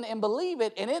something and believe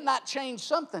it and it not change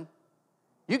something.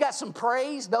 You got some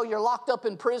praise, though you're locked up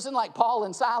in prison like Paul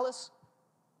and Silas.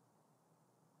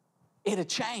 It'll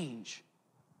change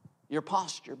your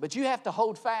posture. But you have to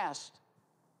hold fast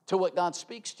to what God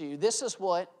speaks to you. This is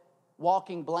what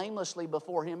walking blamelessly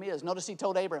before him is. Notice he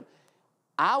told Abraham,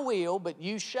 I will, but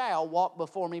you shall walk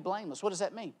before me blameless. What does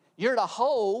that mean? You're to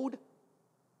hold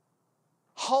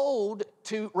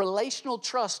to relational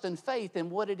trust and faith in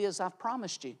what it is I've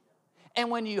promised you. And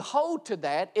when you hold to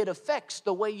that, it affects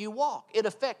the way you walk. It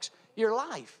affects your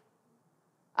life.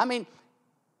 I mean,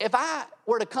 if I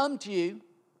were to come to you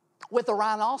with a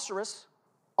rhinoceros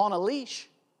on a leash,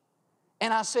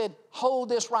 and I said, hold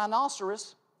this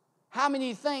rhinoceros, how many of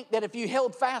you think that if you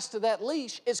held fast to that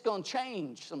leash, it's going to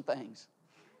change some things?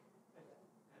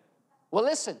 Well,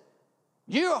 listen,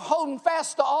 you're holding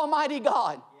fast to Almighty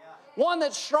God. One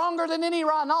that's stronger than any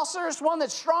rhinoceros, one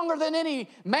that's stronger than any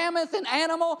mammoth and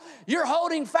animal. You're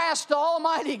holding fast to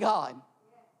Almighty God.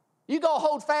 You go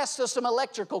hold fast to some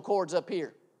electrical cords up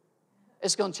here.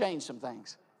 It's going to change some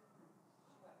things.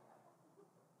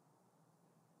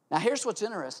 Now, here's what's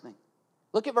interesting.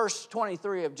 Look at verse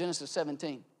 23 of Genesis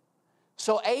 17.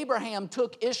 So Abraham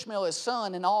took Ishmael his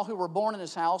son and all who were born in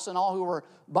his house and all who were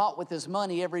bought with his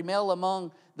money, every male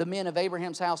among the men of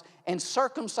Abraham's house, and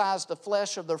circumcised the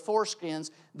flesh of their foreskins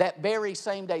that very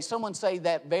same day. Someone say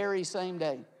that very same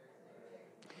day.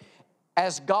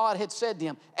 as God had said to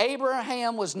him.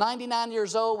 Abraham was 99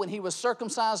 years old when he was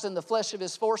circumcised in the flesh of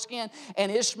his foreskin,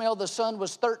 and Ishmael the son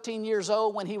was 13 years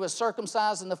old when he was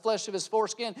circumcised in the flesh of his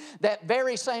foreskin. That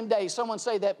very same day, someone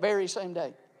say that very same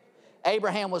day,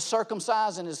 Abraham was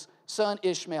circumcised and his son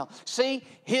Ishmael. See,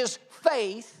 his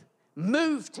faith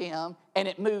moved him, and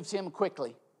it moved him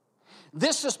quickly.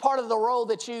 This is part of the role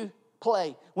that you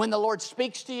play. When the Lord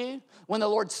speaks to you, when the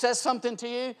Lord says something to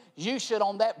you, you should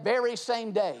on that very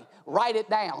same day write it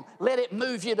down. Let it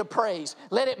move you to praise.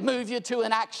 Let it move you to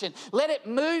an action. Let it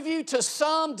move you to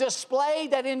some display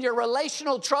that in your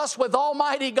relational trust with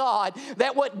Almighty God,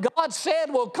 that what God said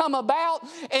will come about,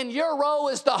 and your role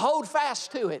is to hold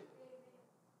fast to it.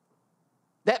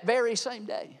 That very same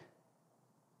day.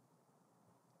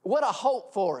 What a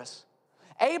hope for us.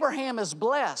 Abraham is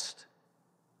blessed.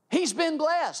 He's been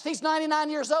blessed. He's 99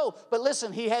 years old. But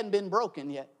listen, he hadn't been broken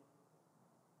yet.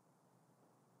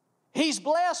 He's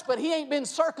blessed, but he ain't been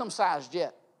circumcised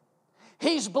yet.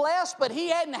 He's blessed, but he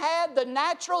hadn't had the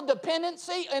natural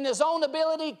dependency in his own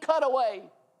ability cut away.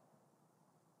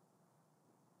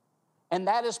 And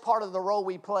that is part of the role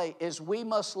we play, is we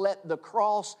must let the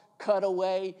cross cut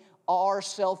away our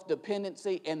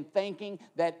self-dependency and thinking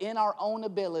that in our own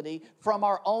ability, from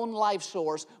our own life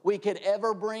source, we could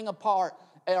ever bring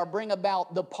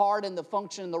about the part and the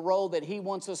function and the role that he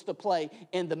wants us to play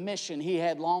in the mission he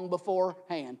had long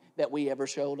beforehand that we ever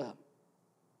showed up.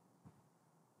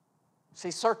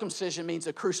 See, circumcision means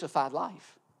a crucified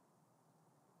life.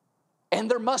 And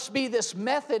there must be this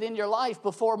method in your life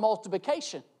before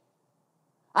multiplication.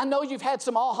 I know you've had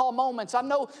some aha moments. I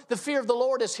know the fear of the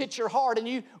Lord has hit your heart and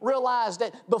you realize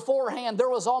that beforehand there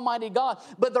was Almighty God.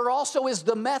 But there also is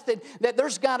the method that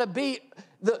there's got to be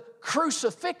the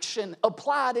crucifixion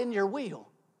applied in your will,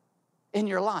 in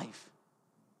your life.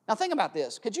 Now think about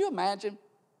this. Could you imagine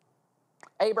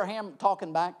Abraham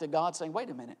talking back to God saying, wait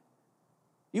a minute,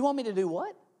 you want me to do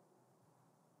what?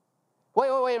 Wait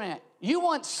a minute. You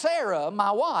want Sarah,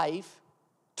 my wife,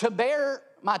 to bear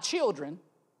my children,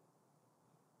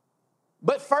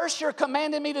 but first you're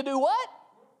commanding me to do what?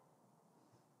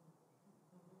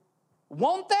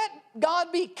 Won't that,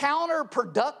 God, be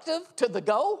counterproductive to the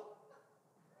goal?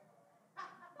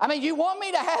 I mean, you want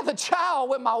me to have a child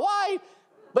with my wife,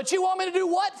 but you want me to do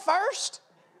what first?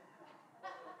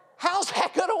 How's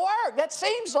that going to work? That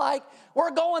seems like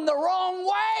we're going the wrong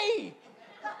way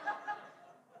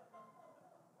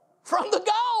from the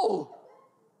goal.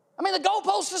 I mean, the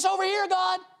goalpost is over here,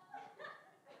 God.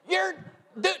 You're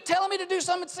telling me to do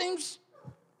something, it seems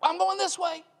I'm going this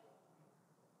way.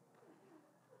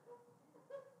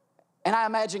 And I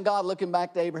imagine God looking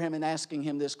back to Abraham and asking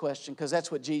him this question, because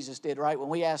that's what Jesus did, right? When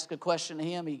we ask a question to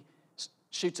him, he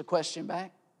shoots a question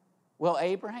back. Well,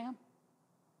 Abraham,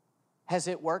 has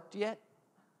it worked yet?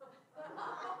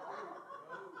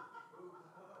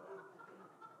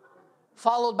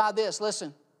 Followed by this,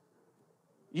 listen.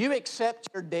 You accept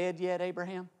you're dead yet,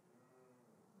 Abraham?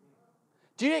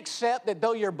 Do you accept that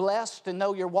though you're blessed and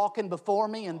though you're walking before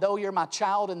me and though you're my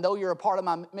child and though you're a part of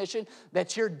my mission,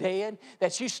 that you're dead,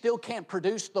 that you still can't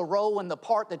produce the role and the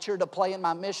part that you're to play in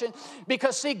my mission?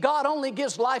 Because see, God only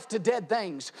gives life to dead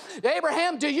things.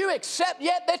 Abraham, do you accept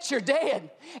yet that you're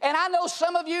dead? And I know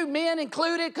some of you, men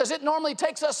included, because it normally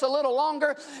takes us a little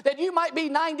longer, that you might be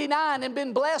 99 and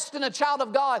been blessed and a child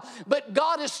of God, but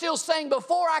God is still saying,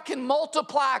 before I can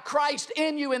multiply Christ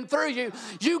in you and through you,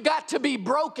 you got to be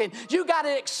broken. You got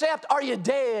to accept, are you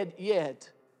dead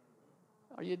yet?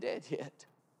 Are you dead yet?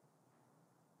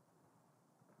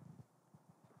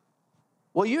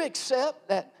 Will you accept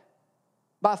that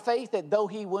by faith that though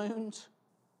he wounds,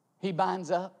 he binds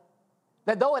up?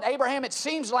 That though at Abraham it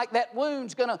seems like that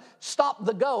wound's going to stop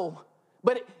the go,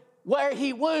 but where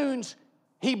he wounds,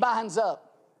 he binds up.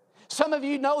 Some of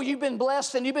you know you've been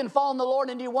blessed and you've been following the Lord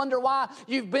and you wonder why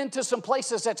you've been to some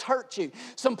places that's hurt you.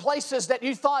 Some places that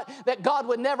you thought that God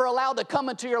would never allow to come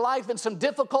into your life, and some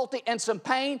difficulty and some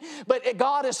pain. But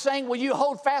God is saying, will you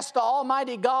hold fast to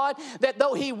Almighty God, that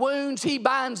though he wounds, he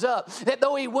binds up. That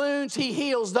though he wounds, he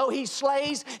heals. Though he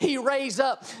slays, he raises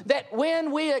up. That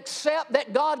when we accept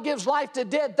that God gives life to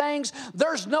dead things,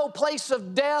 there's no place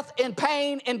of death and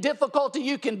pain and difficulty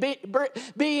you can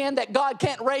be in that God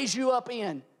can't raise you up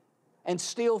in and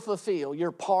still fulfill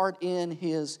your part in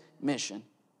his mission.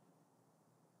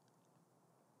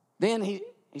 Then he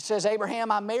says,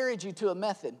 Abraham, I married you to a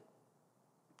method.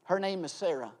 Her name is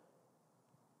Sarah.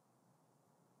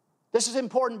 This is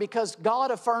important because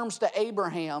God affirms to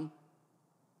Abraham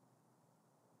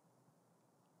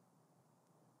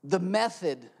the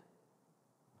method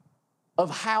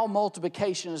of how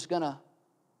multiplication is going to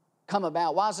come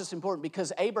about. Why is this important?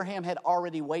 Because Abraham had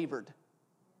already wavered.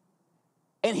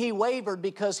 And he wavered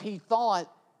because he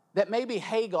thought that maybe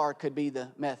Hagar could be the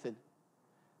method.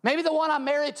 Maybe the one I'm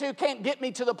married to can't get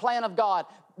me to the plan of God.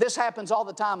 This happens all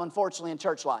the time, unfortunately, in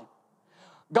church life.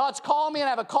 God's called me and I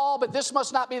have a call, but this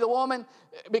must not be the woman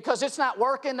because it's not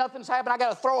working, nothing's happening. I got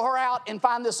to throw her out and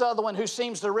find this other one who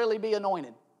seems to really be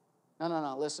anointed.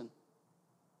 No, listen.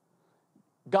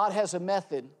 God has a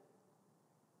method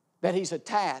that He's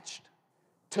attached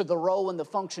to the role and the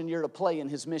function you're to play in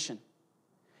His mission.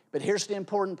 But here's the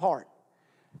important part.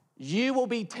 You will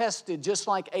be tested just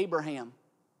like Abraham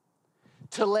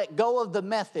to let go of the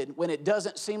method when it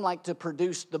doesn't seem like to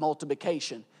produce the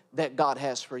multiplication that God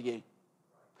has for you.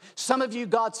 Some of you,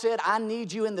 God said, I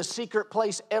need you in the secret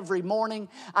place every morning.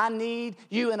 I need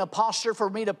you in a posture for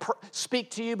me to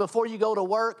speak to you before you go to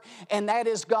work. And that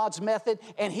is God's method,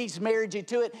 and He's married you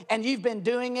to it. And you've been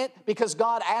doing it because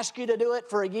God asked you to do it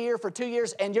for a year, for 2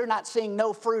 years, and you're not seeing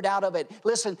no fruit out of it.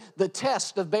 Listen, the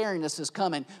test of barrenness is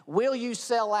coming. Will you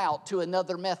sell out to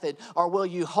another method, or will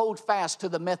you hold fast to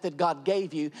the method God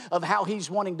gave you of how He's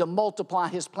wanting to multiply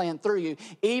His plan through you,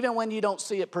 even when you don't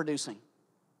see it producing?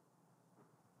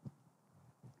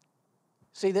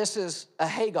 See, this is a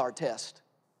Hagar test.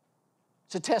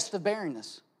 It's a test of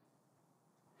barrenness.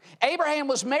 Abraham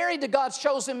was married to God's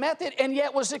chosen method and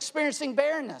yet was experiencing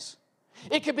barrenness.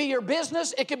 It could be your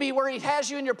business. It could be where He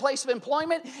has you in your place of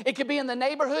employment. It could be in the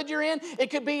neighborhood you're in. It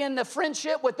could be in the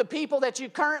friendship with the people that you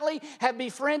currently have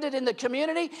befriended in the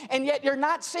community, and yet you're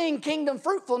not seeing kingdom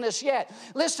fruitfulness yet.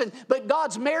 Listen, but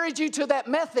God's married you to that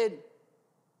method,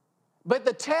 but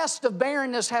the test of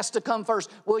barrenness has to come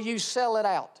first. Will you sell it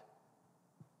out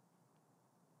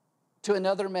to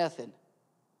another method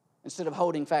instead of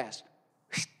holding fast?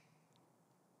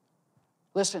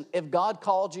 Listen, if God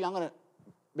called you, I'm going to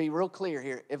be real clear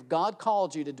here. If God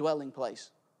called you to dwelling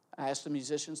place, I asked the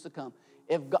musicians to come.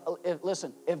 If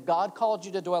God called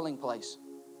you to dwelling place,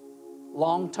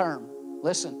 long term,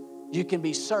 listen, you can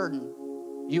be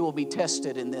certain you will be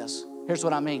tested in this. Here's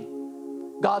what I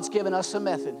mean. God's given us a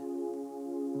method.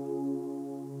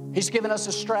 He's given us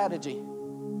a strategy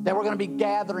that we're going to be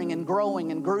gathering and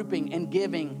growing and grouping and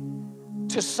giving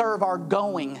to serve our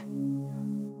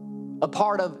going, a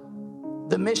part of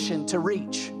the mission to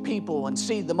reach people and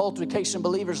see the multiplication of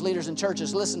believers, leaders, and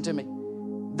churches. Listen to me.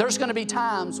 There's going to be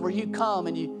times where you come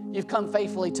and you've come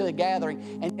faithfully to a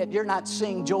gathering, and yet you're not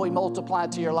seeing joy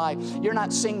multiplied to your life. You're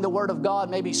not seeing the Word of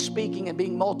God maybe speaking and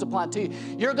being multiplied to you.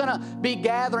 You're going to be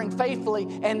gathering faithfully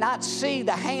and not see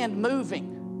the hand moving.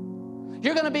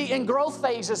 You're going to be in growth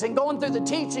phases and going through the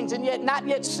teachings and yet not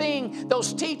yet seeing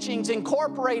those teachings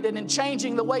incorporated and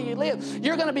changing the way you live.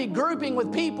 You're going to be grouping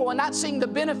with people and not seeing the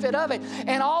benefit of it.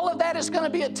 And all of that is going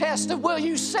to be a test of, will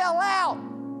you sell out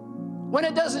when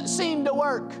it doesn't seem to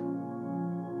work?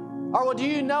 Or do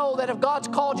you know that if God's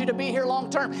called you to be here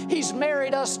long term, He's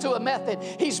married us to a method.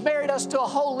 He's married us to a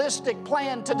holistic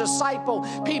plan to disciple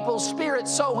people, spirit,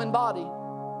 soul, and body.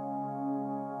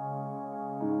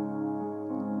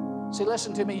 See,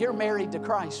 listen to me. You're married to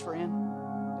Christ, friend,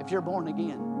 if you're born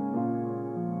again.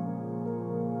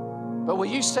 But will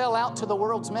you sell out to the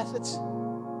world's methods?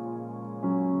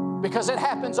 Because it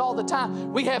happens all the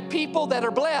time. We have people that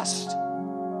are blessed.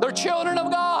 They're children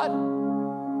of God.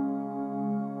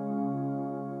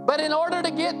 But in order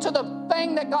to get to the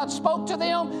thing that God spoke to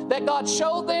them, that God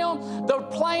showed them, the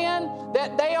plan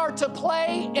that they are to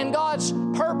play in God's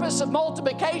purpose of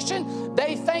multiplication,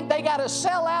 they think they got to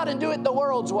sell out and do it the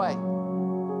world's way.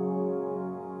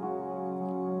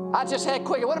 I just had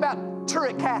quick. What about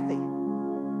Truett Cathy?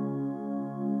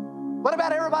 What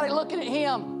about everybody looking at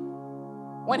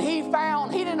him when he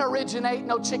didn't originate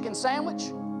no chicken sandwich.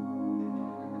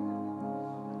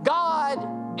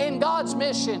 God, in God's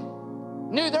mission,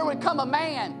 knew there would come a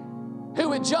man who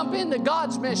would jump into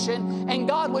God's mission, and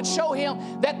God would show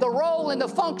him that the role and the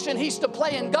function he's to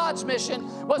play in God's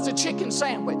mission was a chicken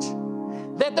sandwich.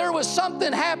 That there was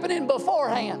something happening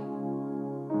beforehand.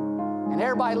 And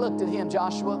everybody looked at him,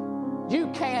 Joshua. You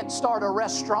can't start a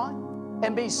restaurant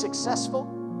and be successful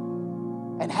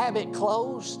and have it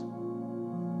closed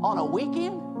on a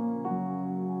weekend.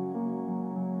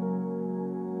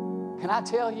 Can I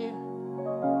tell you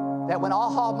that when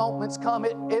aha moments come,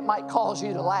 it might cause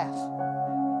you to laugh.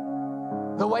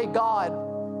 The way God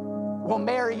will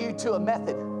marry you to a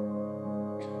method.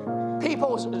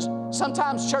 People,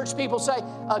 sometimes church people say,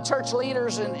 church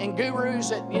leaders and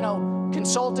gurus,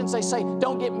 consultants, they say,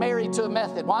 don't get married to a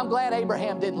method. Well, I'm glad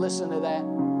Abraham didn't listen to that.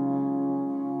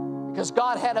 Because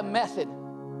God had a method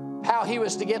how he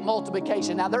was to get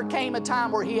multiplication. Now, there came a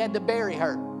time where he had to bury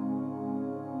her.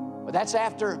 But that's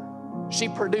after she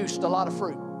produced a lot of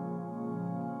fruit.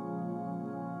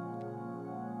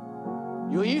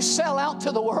 Will you sell out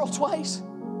to the world's ways?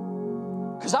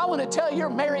 Because I want to tell you, you're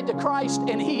married to Christ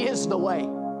and He is the way.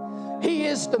 He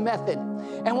is the method.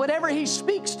 And whatever He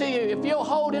speaks to you, if you'll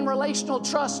hold in relational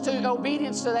trust to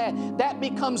obedience to that, that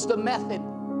becomes the method.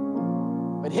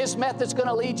 But His method's going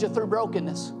to lead you through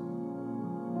brokenness.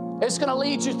 It's going to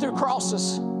lead you through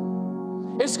crosses.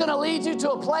 It's going to lead you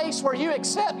to a place where you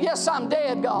accept, yes, I'm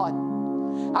dead, God.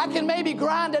 I can maybe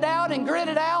grind it out and grit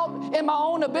it out in my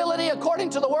own ability according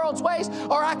to the world's ways,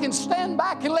 or I can stand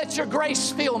back and let your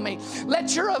grace fill me.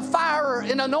 Let your fire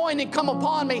and anointing come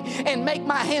upon me and make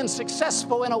my hands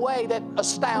successful in a way that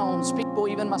astounds people,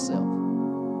 even myself.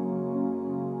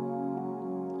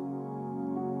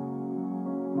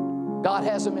 God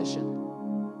has a mission.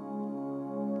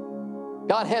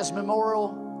 God has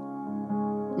memorable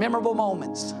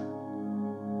moments.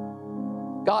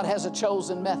 God has a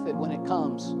chosen method when it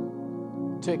comes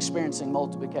to experiencing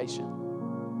multiplication.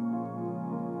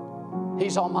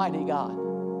 He's Almighty God.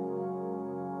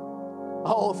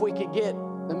 Oh, if we could get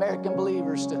the American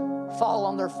believers to fall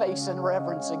on their face in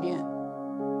reverence again.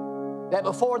 That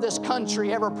before this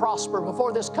country ever prospered,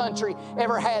 before this country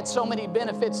ever had so many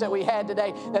benefits that we had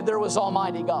today, that there was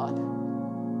Almighty God.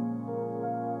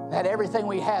 That everything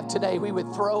we have today we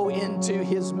would throw into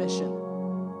His mission.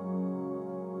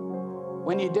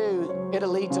 When you do,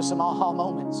 it'll lead to some aha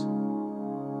moments.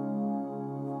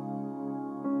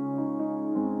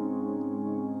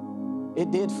 It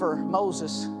did for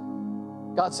Moses.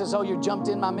 God says, oh, you jumped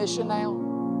in my mission now?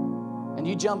 And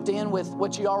you jumped in with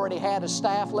what you already had, a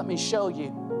staff? Let me show you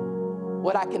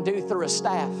what I can do through a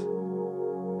staff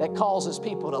that causes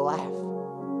people to laugh.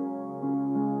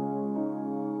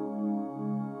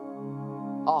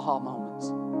 Aha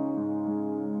moments.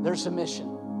 There's a mission.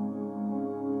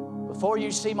 Before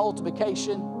you see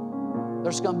multiplication,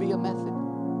 there's going to be a method.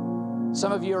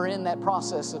 Some of you are in that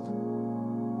process of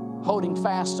holding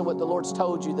fast to what the Lord's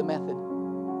told you, the method.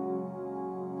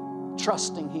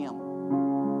 Trusting Him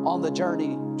on the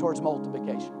journey towards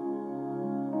multiplication.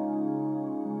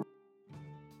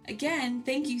 Again,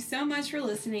 thank you so much for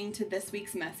listening to this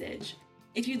week's message.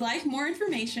 If you'd like more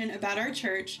information about our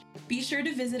church, be sure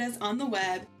to visit us on the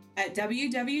web at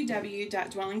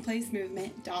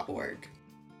www.dwellingplacemovement.org.